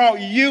and brought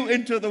you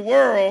into the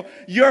world,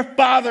 your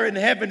Father in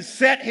heaven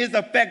set his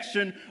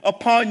affection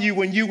upon you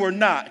when you were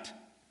not.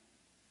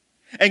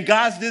 And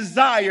God's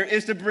desire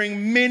is to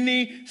bring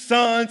many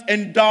sons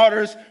and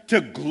daughters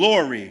to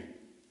glory.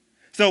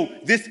 So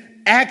this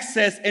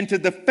access into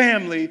the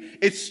family,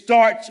 it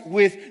starts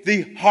with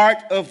the heart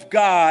of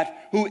God,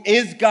 who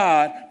is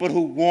God, but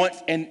who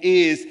wants and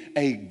is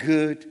a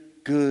good,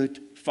 good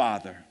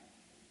Father.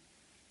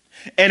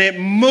 And it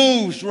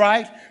moves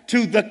right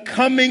to the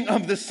coming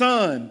of the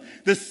Son,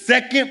 the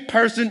second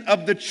person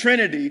of the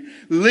Trinity,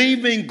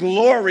 leaving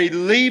glory,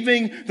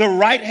 leaving the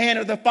right hand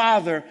of the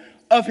Father,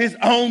 of his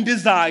own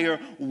desire,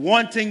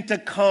 wanting to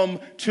come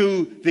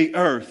to the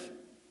earth.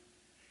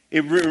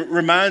 It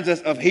reminds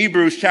us of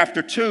Hebrews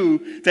chapter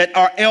 2, that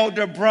our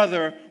elder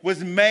brother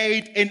was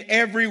made in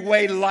every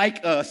way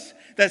like us,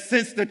 that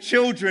since the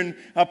children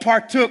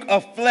partook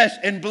of flesh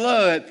and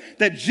blood,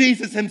 that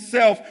Jesus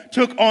himself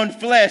took on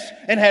flesh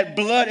and had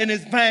blood in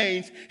his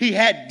veins. He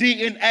had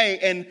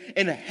DNA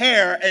and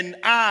hair and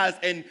eyes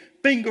and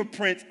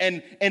fingerprints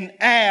and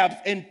abs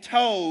and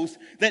toes,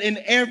 that in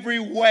every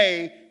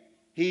way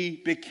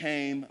he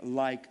became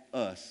like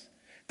us.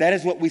 That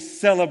is what we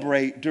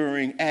celebrate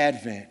during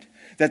Advent,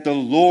 that the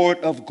Lord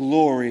of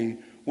glory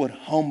would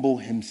humble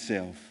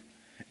himself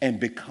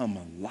and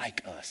become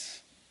like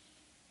us.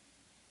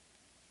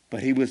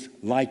 but he was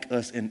like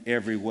us in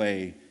every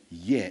way,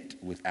 yet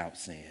without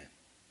sin.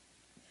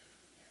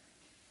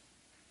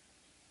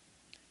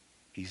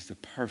 He's the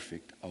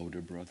perfect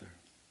older brother.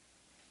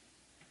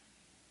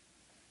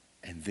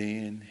 And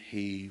then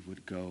he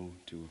would go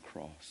to a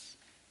cross,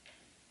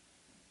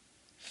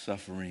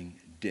 suffering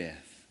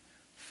death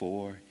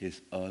for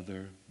his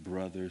other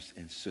brothers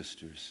and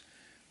sisters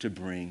to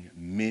bring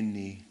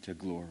many to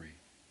glory.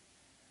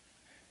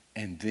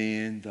 And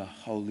then the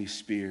Holy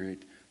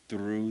Spirit,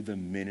 through the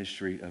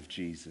ministry of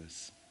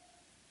Jesus,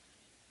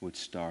 would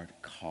start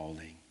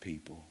calling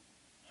people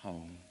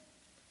home.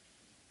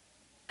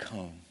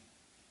 Come.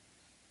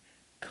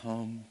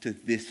 Come to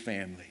this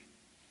family.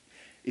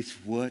 It's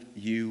what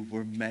you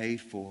were made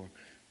for.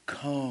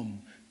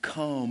 Come.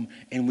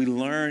 And we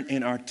learn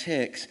in our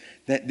text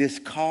that this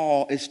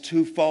call is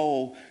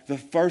twofold. The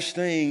first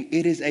thing,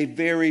 it is a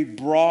very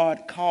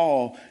broad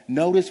call.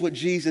 Notice what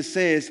Jesus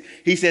says.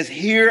 He says,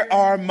 here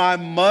are my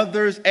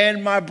mothers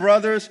and my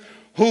brothers,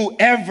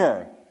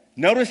 whoever.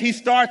 Notice he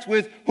starts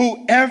with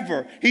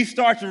whoever. He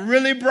starts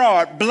really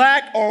broad.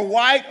 Black or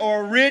white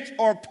or rich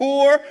or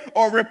poor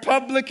or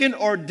Republican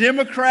or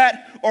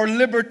Democrat or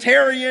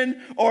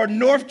Libertarian or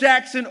North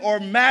Jackson or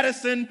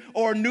Madison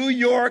or New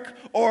York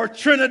or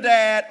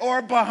Trinidad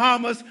or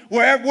Bahamas,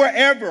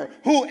 wherever,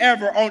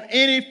 whoever on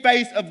any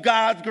face of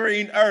God's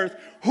green earth,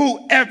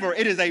 whoever.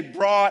 It is a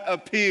broad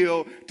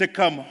appeal to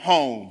come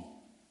home.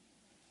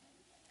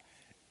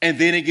 And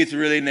then it gets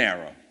really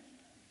narrow.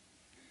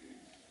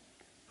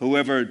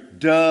 Whoever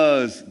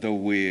does the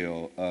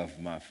will of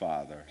my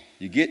Father.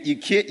 You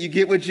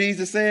get what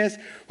Jesus says?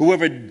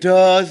 Whoever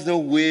does the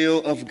will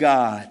of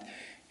God,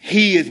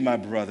 he is my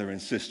brother and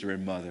sister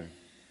and mother.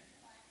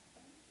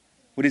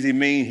 What does he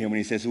mean here when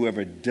he says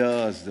whoever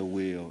does the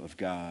will of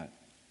God?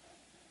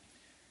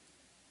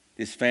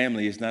 This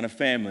family is not a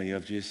family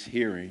of just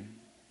hearing.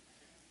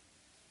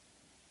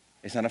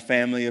 It's not a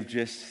family of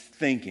just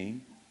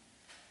thinking.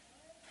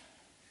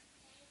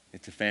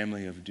 It's a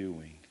family of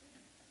doing.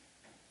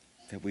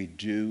 That we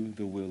do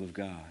the will of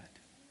God.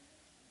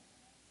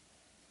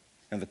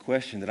 And the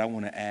question that I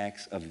want to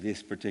ask of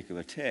this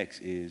particular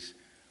text is,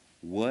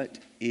 what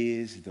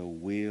is the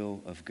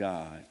will of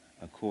God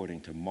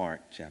according to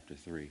Mark chapter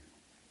 3?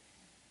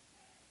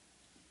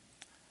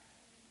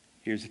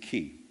 Here's the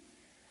key.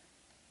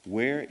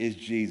 Where is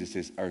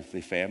Jesus'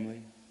 earthly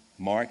family?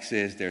 Mark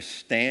says they're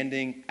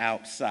standing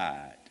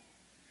outside.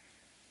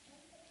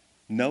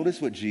 Notice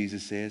what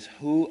Jesus says,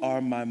 who are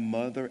my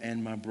mother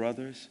and my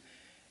brothers?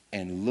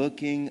 And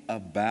looking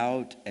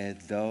about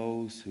at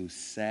those who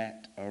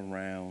sat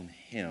around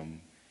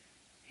him,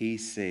 he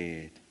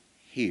said,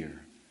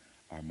 here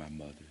are my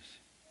mothers.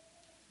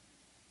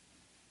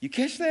 You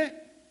catch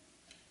that?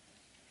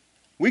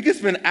 We could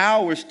spend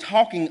hours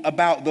talking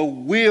about the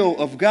will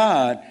of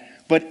God,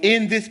 but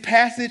in this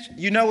passage,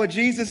 you know what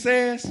Jesus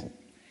says?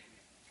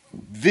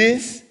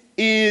 This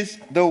is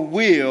the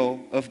will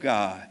of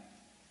God.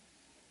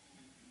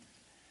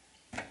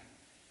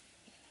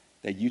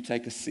 That you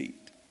take a seat.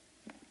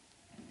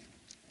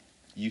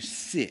 You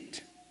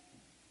sit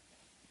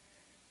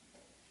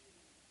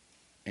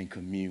and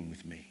commune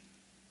with me.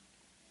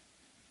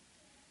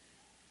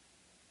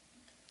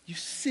 You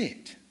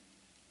sit.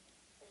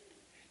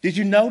 Did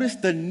you notice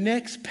the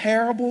next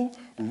parable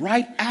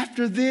right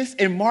after this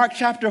in Mark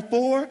chapter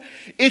 4?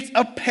 It's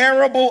a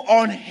parable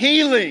on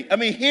hearing.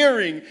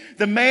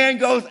 The man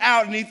goes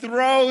out and he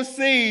throws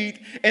seed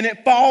and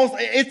it falls.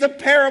 It's a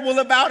parable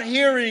about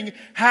hearing.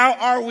 How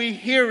are we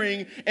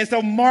hearing? And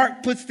so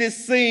Mark puts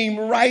this scene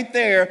right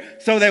there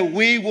so that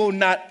we will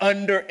not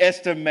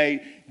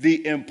underestimate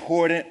the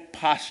important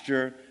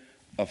posture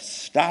of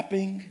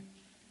stopping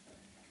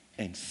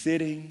and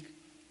sitting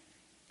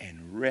and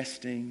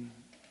resting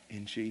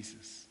in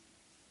Jesus.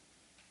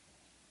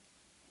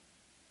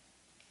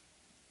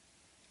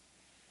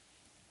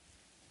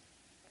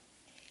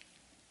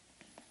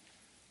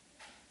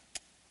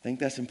 I think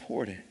that's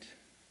important.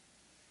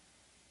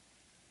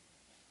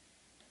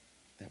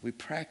 That we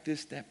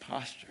practice that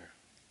posture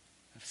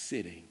of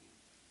sitting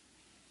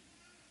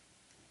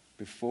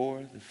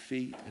before the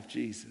feet of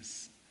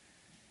Jesus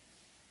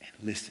and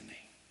listening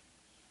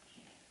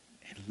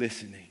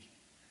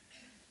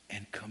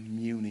and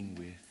communing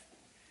with.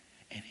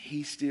 And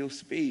he still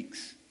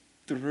speaks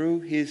through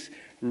his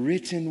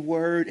written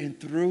word and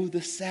through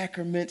the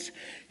sacraments.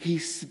 He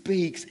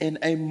speaks, and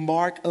a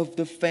mark of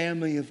the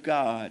family of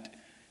God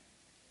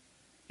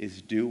is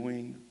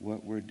doing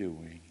what we're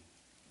doing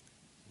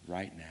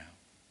right now.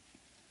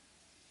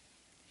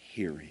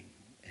 Hearing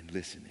and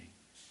listening.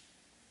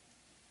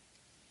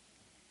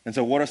 And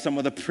so what are some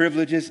of the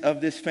privileges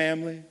of this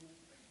family?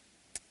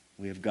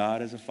 We have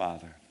God as a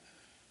father.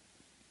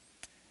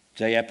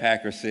 J.I.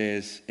 Packer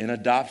says, in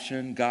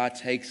adoption, God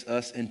takes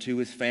us into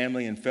his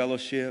family and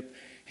fellowship.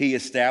 He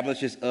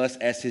establishes us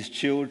as his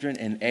children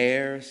and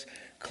heirs.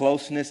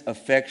 Closeness,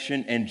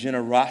 affection, and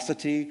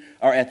generosity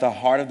are at the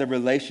heart of the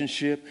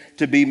relationship.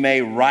 To be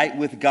made right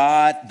with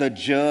God, the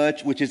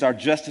judge, which is our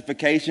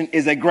justification,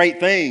 is a great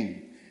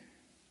thing.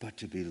 But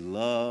to be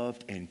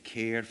loved and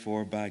cared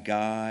for by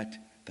God,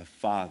 the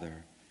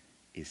Father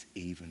is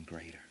even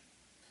greater.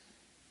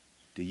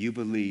 Do you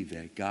believe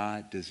that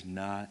God does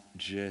not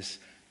just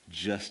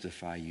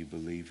justify you,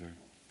 believer?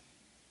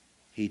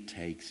 He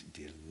takes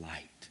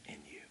delight in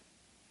you.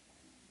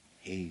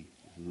 He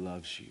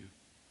loves you.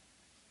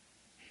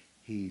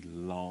 He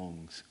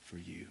longs for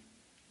you.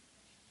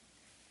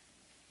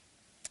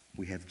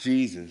 We have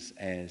Jesus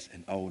as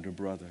an older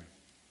brother.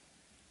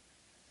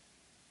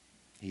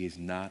 He is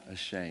not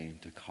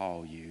ashamed to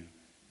call you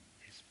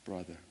his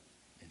brother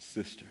and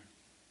sister.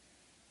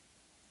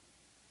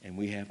 And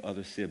we have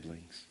other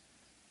siblings.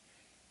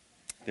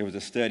 There was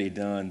a study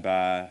done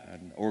by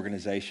an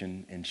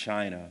organization in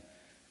China,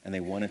 and they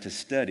wanted to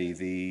study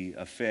the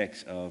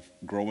effects of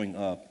growing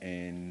up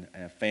in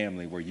a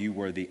family where you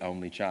were the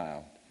only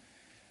child.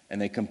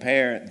 And they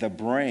compared the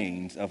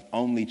brains of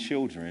only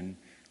children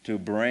to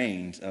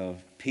brains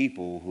of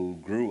people who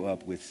grew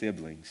up with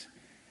siblings.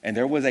 And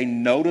there was a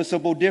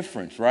noticeable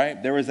difference,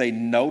 right? There was a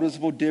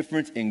noticeable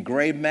difference in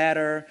gray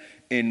matter,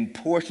 in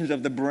portions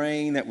of the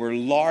brain that were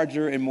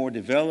larger and more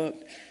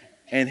developed.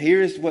 And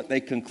here's what they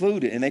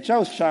concluded. And they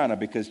chose China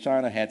because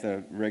China had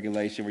the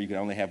regulation where you could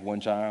only have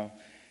one child.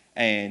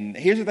 And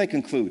here's what they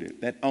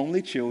concluded, that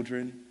only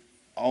children,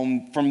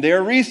 from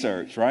their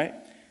research, right,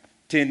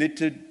 tended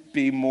to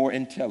be more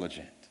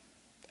intelligent.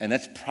 And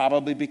that's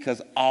probably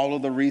because all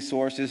of the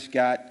resources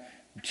got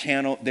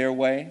channeled their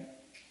way.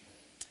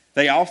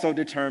 They also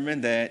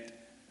determined that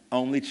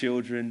only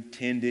children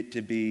tended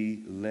to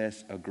be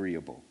less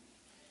agreeable.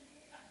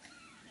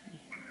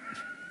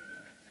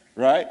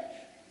 Right?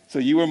 So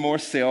you were more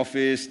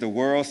selfish. The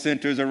world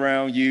centers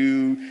around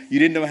you. You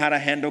didn't know how to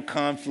handle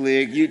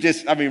conflict.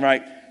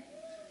 Right?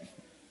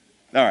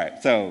 All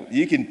right, so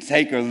you can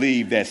take or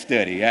leave that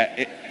study.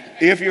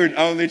 If you're an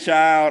only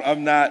child,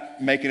 I'm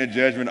not making a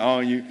judgment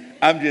on you.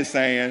 I'm just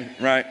saying,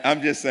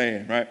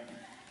 right?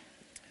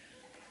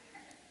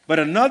 But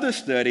another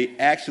study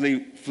actually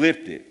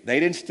flipped it. They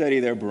didn't study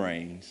their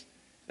brains.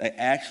 They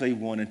actually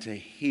wanted to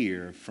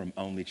hear from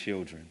only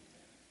children.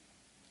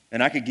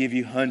 And I could give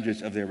you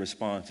hundreds of their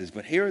responses,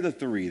 but here are the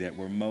three that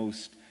were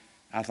most,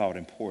 I thought,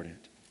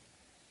 important.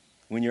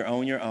 When you're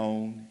on your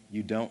own,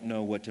 you don't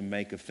know what to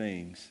make of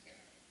things.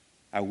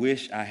 I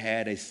wish I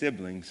had a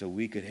sibling so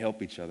we could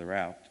help each other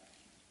out.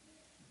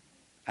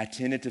 I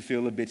tended to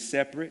feel a bit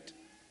separate,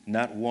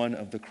 not one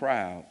of the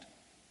crowd.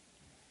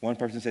 One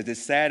person says, it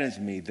saddens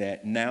me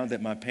that now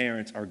that my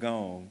parents are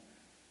gone,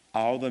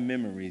 all the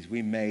memories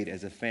we made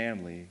as a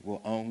family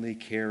will only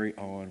carry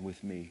on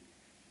with me.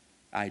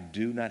 I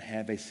do not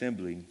have a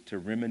sibling to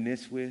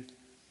reminisce with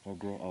or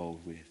grow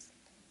old with.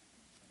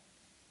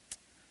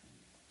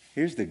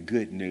 Here's the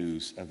good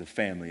news of the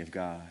family of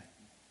God.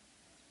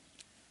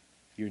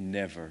 You're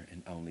never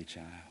an only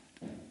child.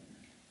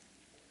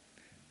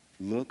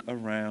 Look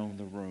around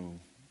the room.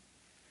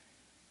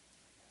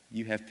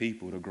 You have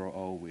people to grow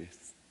old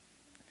with.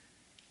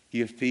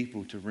 You have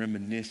people to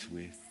reminisce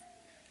with.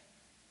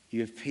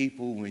 You have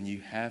people when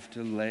you have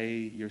to lay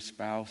your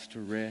spouse to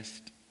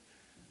rest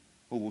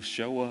who will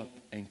show up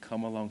and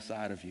come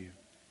alongside of you.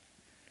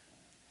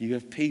 You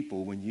have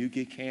people when you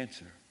get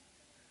cancer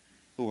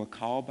who are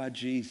called by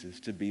Jesus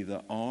to be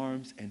the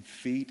arms and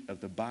feet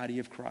of the body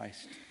of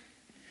Christ.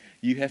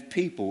 You have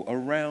people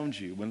around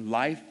you when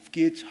life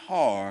gets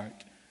hard,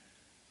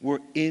 we're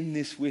in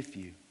this with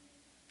you.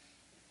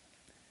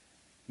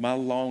 My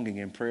longing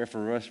and prayer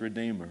for us,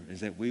 Redeemer,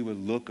 is that we would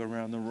look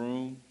around the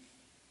room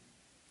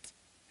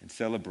and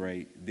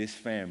celebrate this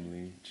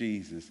family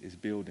Jesus is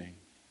building.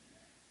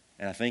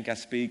 And I think I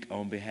speak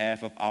on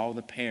behalf of all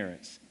the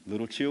parents,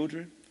 little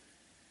children.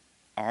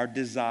 Our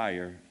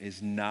desire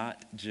is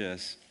not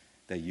just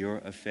that your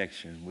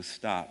affection would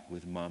stop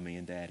with mommy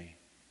and daddy.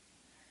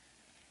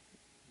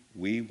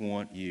 We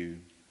want you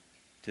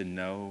to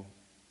know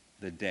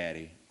the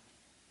daddy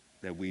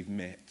that we've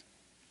met,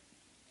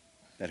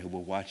 that who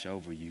will watch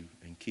over you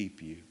and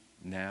keep you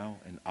now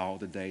and all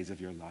the days of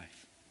your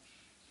life.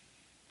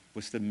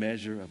 What's the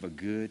measure of a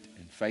good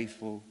and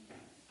faithful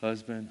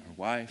husband or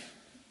wife?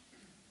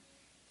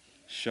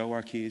 Show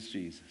our kids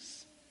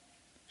Jesus.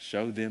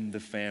 Show them the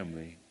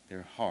family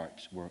their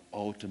hearts were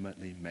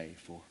ultimately made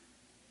for.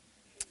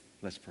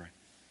 Let's pray.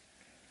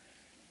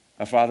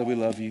 Our Father, we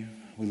love you.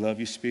 We love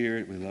you,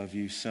 Spirit. We love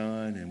you,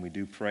 Son. And we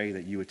do pray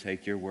that you would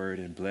take your word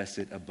and bless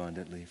it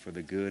abundantly for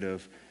the good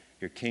of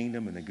your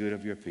kingdom and the good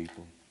of your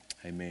people.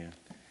 Amen.